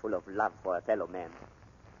weak and full of love for a fellow man.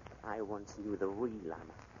 I once knew the real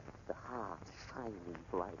Anna, the hard, shining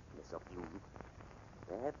brightness of you.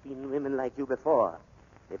 There have been women like you before.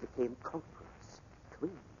 They became conquerors,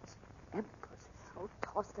 queens, empresses. Oh,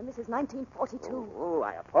 Torsten, this is 1942. Oh,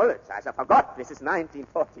 I apologize. I forgot. This is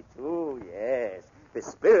 1942, yes. The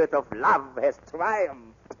spirit of love has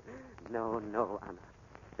triumphed. No, Anna.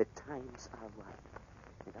 The times are ripe.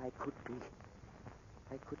 And I could be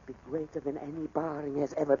I could be greater than any Baring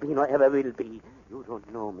has ever been or ever will be. You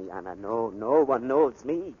don't know me, Anna. No one knows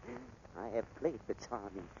me. I have played the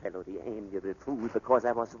charming fellow, the amiable fool, because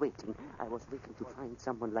I was waiting. I was waiting to find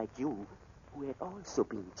someone like you who had also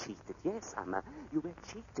been cheated. Yes, Anna, you were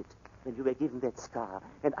cheated when you were given that scar.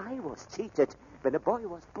 And I was cheated when a boy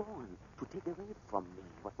was born to take away from me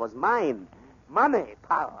what was mine. Money,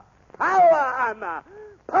 power. Power, Anna!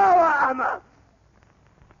 Power, Anna!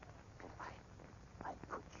 I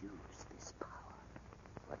could use this power.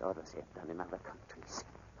 What others have done in other countries,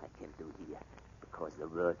 I can do here. Because the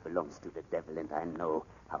world belongs to the devil and I know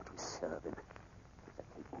how to serve him. If I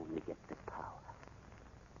can only get the power.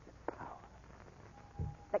 The power.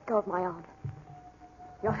 Let go of my arm.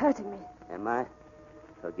 You're hurting me. Am I?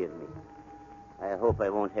 Forgive me. I hope I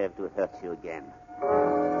won't have to hurt you again.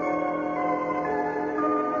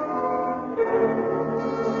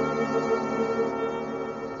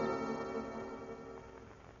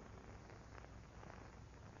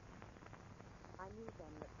 I knew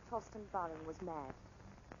then that Torsten Baring was mad.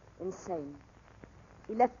 Insane.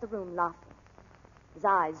 He left the room laughing, his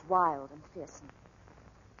eyes wild and fearsome.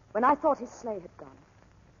 When I thought his sleigh had gone,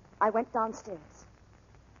 I went downstairs.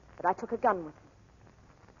 But I took a gun with me.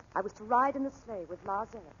 I was to ride in the sleigh with Lars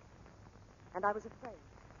Erik. And I was afraid.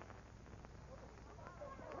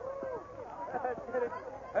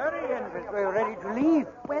 Hurry, Envis. We're ready to leave.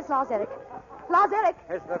 Where's Lars Erik? Lars Erik!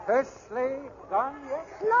 Has the first sleigh gone yet?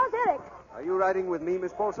 Lars Erik! Are you riding with me,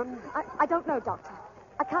 Miss Paulson? I don't know, Doctor.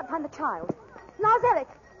 I can't find the child. Lars Erik!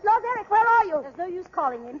 Lars Erik, where are you? There's no use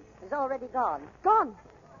calling him. He's already gone. Gone?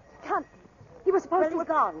 Can't be. He was supposed Well, he's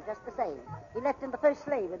gone, just the same. He left in the first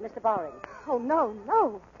sleigh with Mr. Baring. Oh, no,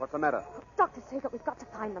 no. What's the matter? Dr. Sager, we've got to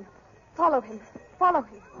find them. Follow him. Follow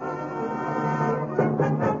him.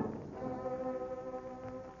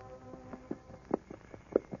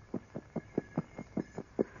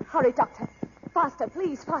 Hurry, Doctor. Faster,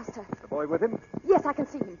 please, faster. The boy with him? Yes, I can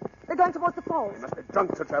see him. They're going towards the falls. He must be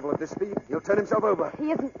drunk to travel at this speed. He'll turn himself over.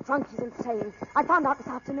 He isn't drunk, he's insane. I found out this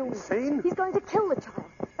afternoon. Insane? He's going to kill the child.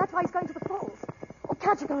 That's why he's going to the falls. Oh,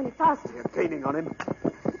 can't you go any faster? You're gaining on him.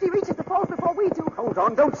 If he reaches the falls before we do... Hold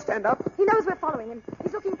on, don't stand up. He knows we're following him.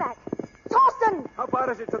 He's looking back. Torsten! How far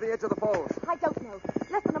is it to the edge of the falls? I don't know.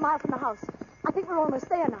 Less than a mile from the house. I think we're almost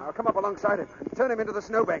there now. I'll come up alongside him and turn him into the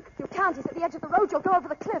snowbank. You can't. He's at the edge of the road. You'll go over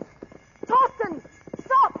the cliff. Torsten!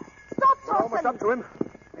 Stop! Stop, We're Torsten! almost up to him.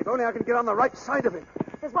 If only I can get on the right side of him.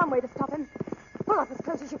 There's one way to stop him. Pull up as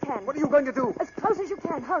close as you can. What are you going to do? As close as you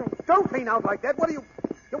can. Hurry. Don't lean out like that. What are you...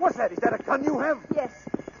 What's that? Is that a gun you have? Yes.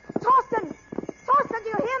 Torsten! Torsten, do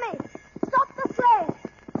you hear me? Stop the sleigh!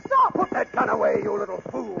 Stop! Put that gun away, you little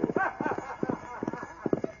fool. Torsten!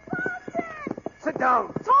 Sit down.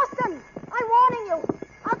 Torsten! I'm warning you.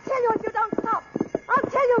 I'll kill you if you don't stop. I'll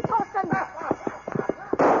kill you, Torsten!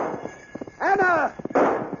 Anna!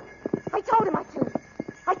 I told him I'd kill him.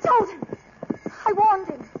 I told him. I warned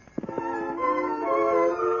him.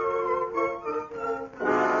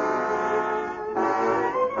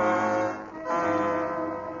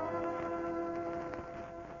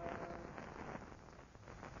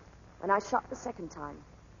 When I shot the second time,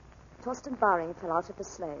 Torsten Baring fell out of the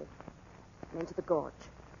sleigh and into the gorge.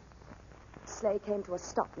 The sleigh came to a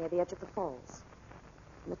stop near the edge of the falls,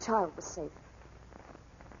 and the child was safe.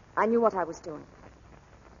 I knew what I was doing.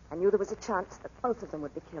 I knew there was a chance that both of them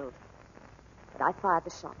would be killed. But I fired the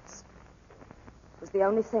shots. It was the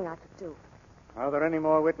only thing I could do. Are there any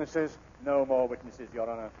more witnesses? No more witnesses, Your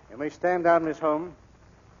Honor. You may stand down, Miss Holmes.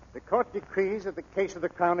 The court decrees that the case of the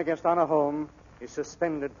Crown against Anna Holmes is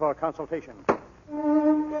suspended for consultation.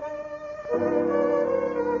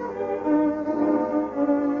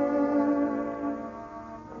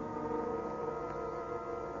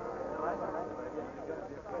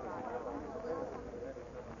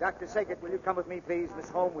 Dr. Saget, will you come with me, please? Miss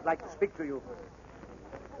Holmes would like to speak to you.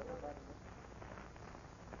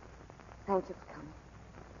 Thank you for coming.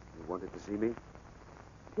 You wanted to see me?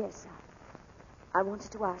 Yes, I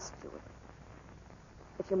wanted to ask you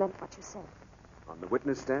if you meant what you said. On the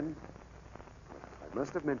witness stand? I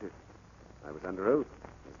must have meant it. I was under oath,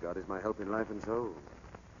 as God is my help in life and soul.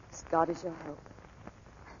 As God is your help.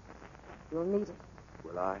 You'll need it.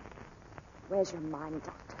 Will I? Where's your mind,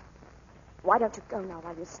 Doctor? Why don't you go now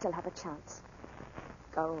while you still have a chance?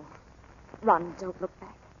 Go. Run, don't look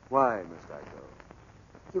back. Why must I go?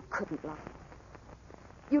 You couldn't love me.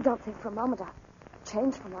 You don't think for a moment I've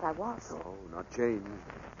changed from what I was? No, not changed.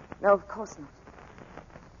 No, of course not.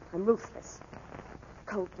 I'm ruthless.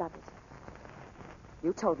 Cold-blooded.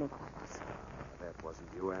 You told me what I was. That wasn't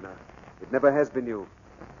you, Anna. It never has been you.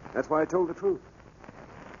 That's why I told the truth.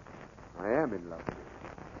 I am in love with you.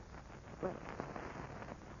 Well,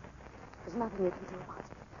 There's nothing you can do about it.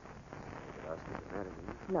 I could ask you to marry me.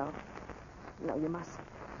 No. No, you mustn't.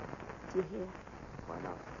 Do you hear? Why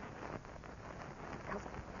not? Because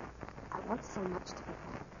I want so much to be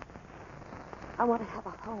happy. I want to have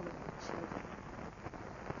a home and have children.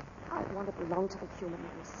 I want to belong to the human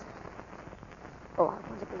race. Oh, I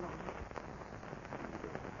want to belong.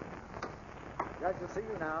 Judge will see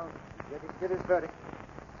you now. Give his verdict.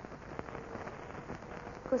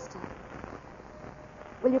 Gustav,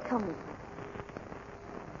 will you come with me?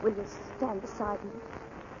 Will you stand beside me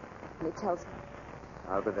when he tells me?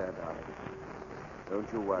 I'll be there, darling.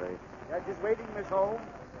 Don't you worry. Judge is waiting, Miss Holmes.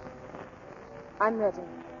 I'm ready.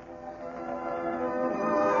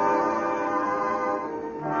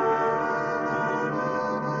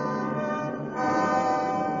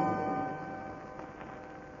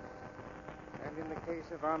 And in the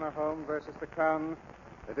case of Anna Holmes versus the Crown,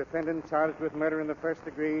 the defendant charged with murder in the first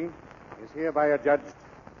degree is hereby adjudged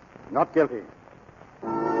not guilty.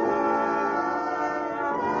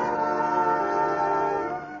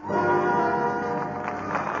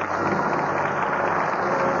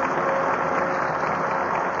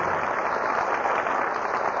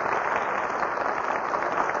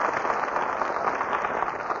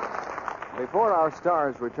 Before our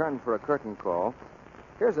stars return for a curtain call,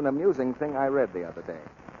 here's an amusing thing I read the other day.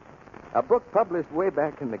 A book published way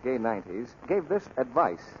back in the gay 90s gave this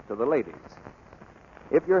advice to the ladies.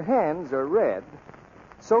 If your hands are red,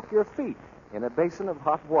 soak your feet in a basin of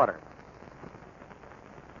hot water.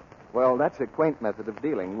 Well, that's a quaint method of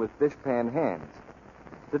dealing with dishpan hands.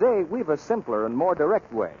 Today, we've a simpler and more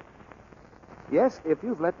direct way. Yes, if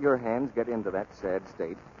you've let your hands get into that sad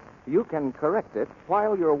state, you can correct it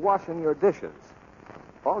while you're washing your dishes.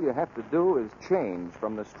 All you have to do is change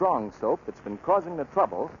from the strong soap that's been causing the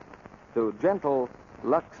trouble to gentle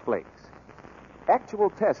Lux Flakes.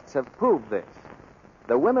 Actual tests have proved this.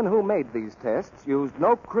 The women who made these tests used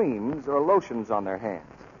no creams or lotions on their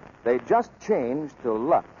hands. They just changed to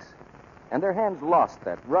Lux, and their hands lost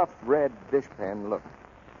that rough red dishpan look,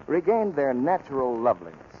 regained their natural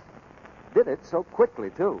loveliness. Did it so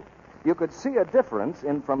quickly, too. You could see a difference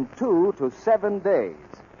in from 2 to 7 days.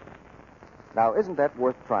 Now, isn't that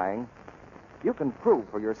worth trying? You can prove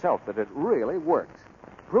for yourself that it really works.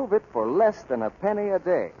 Prove it for less than a penny a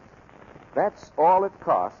day. That's all it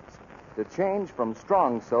costs to change from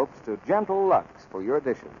strong soaps to gentle Lux for your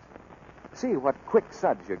dishes. See what quick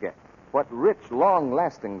suds you get, what rich,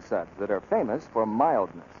 long-lasting suds that are famous for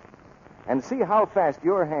mildness. And see how fast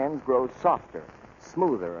your hands grow softer,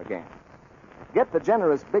 smoother again. Get the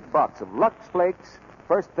generous big box of Lux Flakes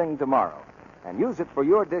first thing tomorrow, and use it for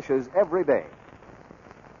your dishes every day.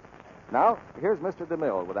 Now, here's Mr.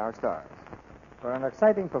 DeMille with our stars. For an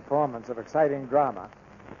exciting performance of exciting drama,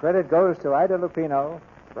 the credit goes to Ida Lupino,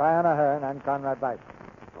 Brian Ahern, and Conrad White.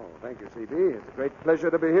 Oh, thank you, C.B. It's a great pleasure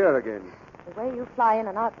to be here again. The way you fly in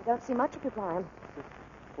and out, we don't see much of you, Brian.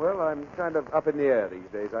 Well, I'm kind of up in the air these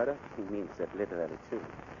days, Ida. He means that literally, too.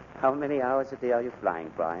 How many hours a day are you flying,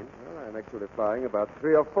 Brian? Well, I'm actually flying about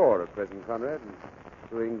 3 or 4 at present, Conrad, and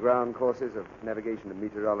doing ground courses of navigation and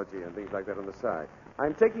meteorology and things like that on the side.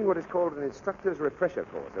 I'm taking what is called an instructor's refresher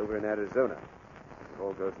course over in Arizona. If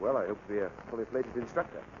all goes well, I hope to be a fully fledged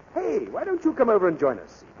instructor. Hey, why don't you come over and join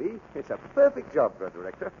us, C.B.? It's a perfect job for a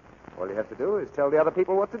director. All you have to do is tell the other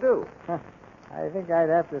people what to do. I think I'd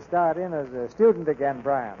have to start in as a student again,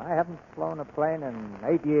 Brian. I haven't flown a plane in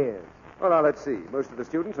 8 years. Well, now, let's see. Most of the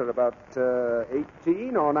students are about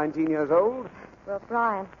 18 or 19 years old. Well,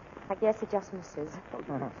 Brian, I guess he just misses.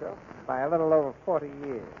 So? By a little over 40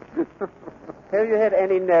 years. Have you had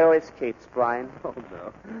any narrow escapes, Brian? Oh,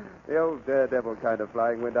 no. The old daredevil kind of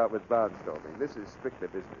flying went out with barnstorming. This is strictly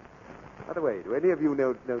business. By the way, do any of you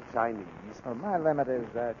know Chinese? Well, my limit is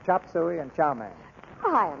chop suey and chow mein.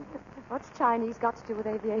 Brian, what's Chinese got to do with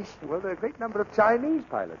aviation? Well, there are a great number of Chinese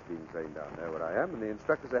pilots being trained down there where I am, and the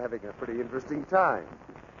instructors are having a pretty interesting time.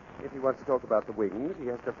 If he wants to talk about the wings, he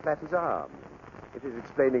has to flap his arms. If he's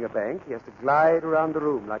explaining a bank, he has to glide around the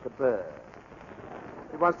room like a bird.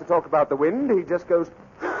 If he wants to talk about the wind, he just goes...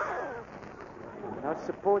 Now,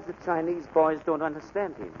 suppose the Chinese boys don't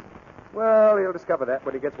understand him. Well, he'll discover that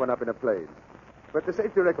when he gets one up in a plane. But the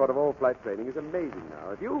safety record of all flight training is amazing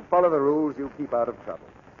now. If you follow the rules, you keep out of trouble,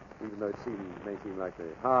 even though it may seem like the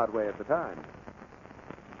hard way at the time.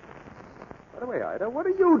 By the way, Ida, what are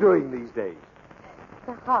you doing these days?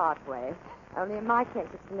 The hard way. Only in my case,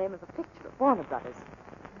 it's the name of a picture of Warner Brothers.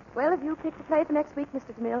 Well, have you picked a play for next week,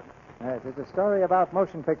 Mr. DeMille? Yes, it's a story about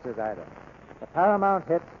motion pictures, Ida. The Paramount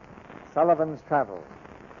hit Sullivan's Travels.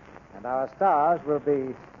 And our stars will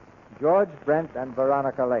be George Brent and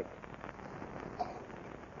Veronica Lake.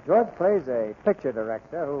 George plays a picture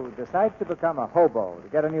director who decides to become a hobo to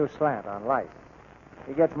get a new slant on life.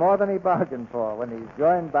 He gets more than he bargained for when he's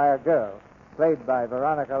joined by a girl, played by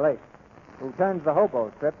Veronica Lake, who turns the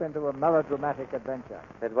hobo trip into a melodramatic adventure.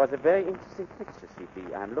 That was a very interesting picture,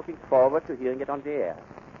 C.P. I'm looking forward to hearing it on the air.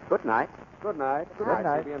 Good night. Good night. Good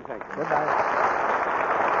night. C.B., and thank you. Good night.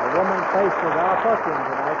 A woman's face is our fortune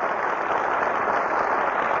tonight.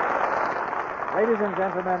 Ladies and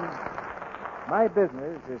gentlemen, my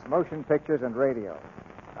business is motion pictures and radio.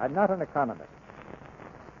 I'm not an economist.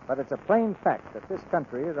 But it's a plain fact that this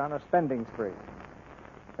country is on a spending spree.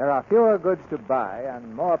 There are fewer goods to buy,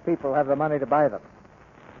 and more people have the money to buy them.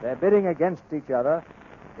 They're bidding against each other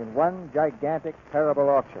in one gigantic, terrible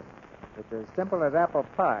auction. It's as simple as apple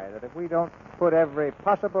pie that if we don't put every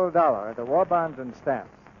possible dollar into war bonds and stamps,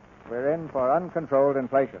 we're in for uncontrolled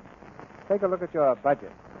inflation. Take a look at your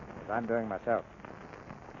budget, as I'm doing myself,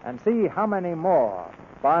 and see how many more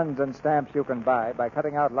bonds and stamps you can buy by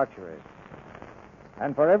cutting out luxuries.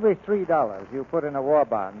 And for every $3 you put in a war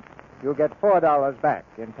bond, you'll get $4 back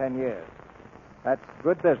in 10 years. That's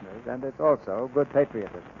good business, and it's also good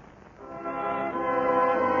patriotism.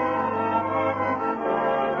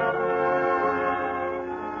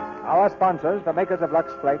 Our sponsors, the makers of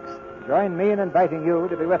Lux Flakes, join me in inviting you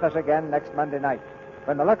to be with us again next Monday night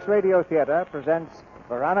when the Lux Radio Theater presents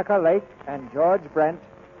Veronica Lake and George Brent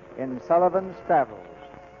in Sullivan's Travels.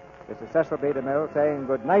 This is Cecil B. DeMille saying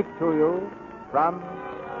good night to you from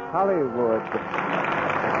Hollywood.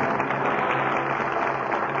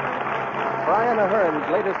 Brian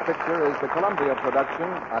Ahern's latest picture is the Columbia production,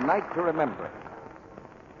 A Night to Remember.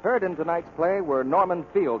 Heard in tonight's play were Norman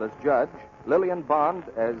Field as judge, Lillian Bond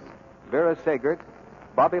as Vera Sagert,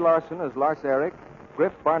 Bobby Larson as Lars Eric,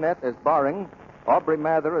 Griff Barnett as Baring, Aubrey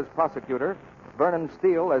Mather as prosecutor, Vernon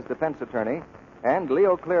Steele as defense attorney, and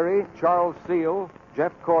Leo Cleary, Charles Seal,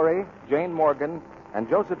 Jeff Corey, Jane Morgan, and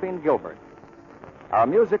Josephine Gilbert. Our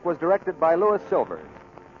music was directed by Louis Silvers.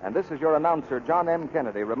 And this is your announcer, John M.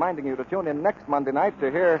 Kennedy, reminding you to tune in next Monday night to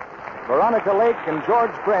hear Veronica Lake and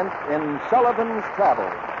George Brent in Sullivan's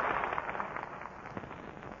Travels.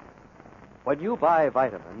 When you buy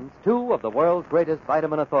vitamins, 2 of the world's greatest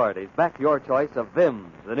vitamin authorities back your choice of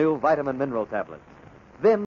Vim, the new vitamin mineral tablets. Vim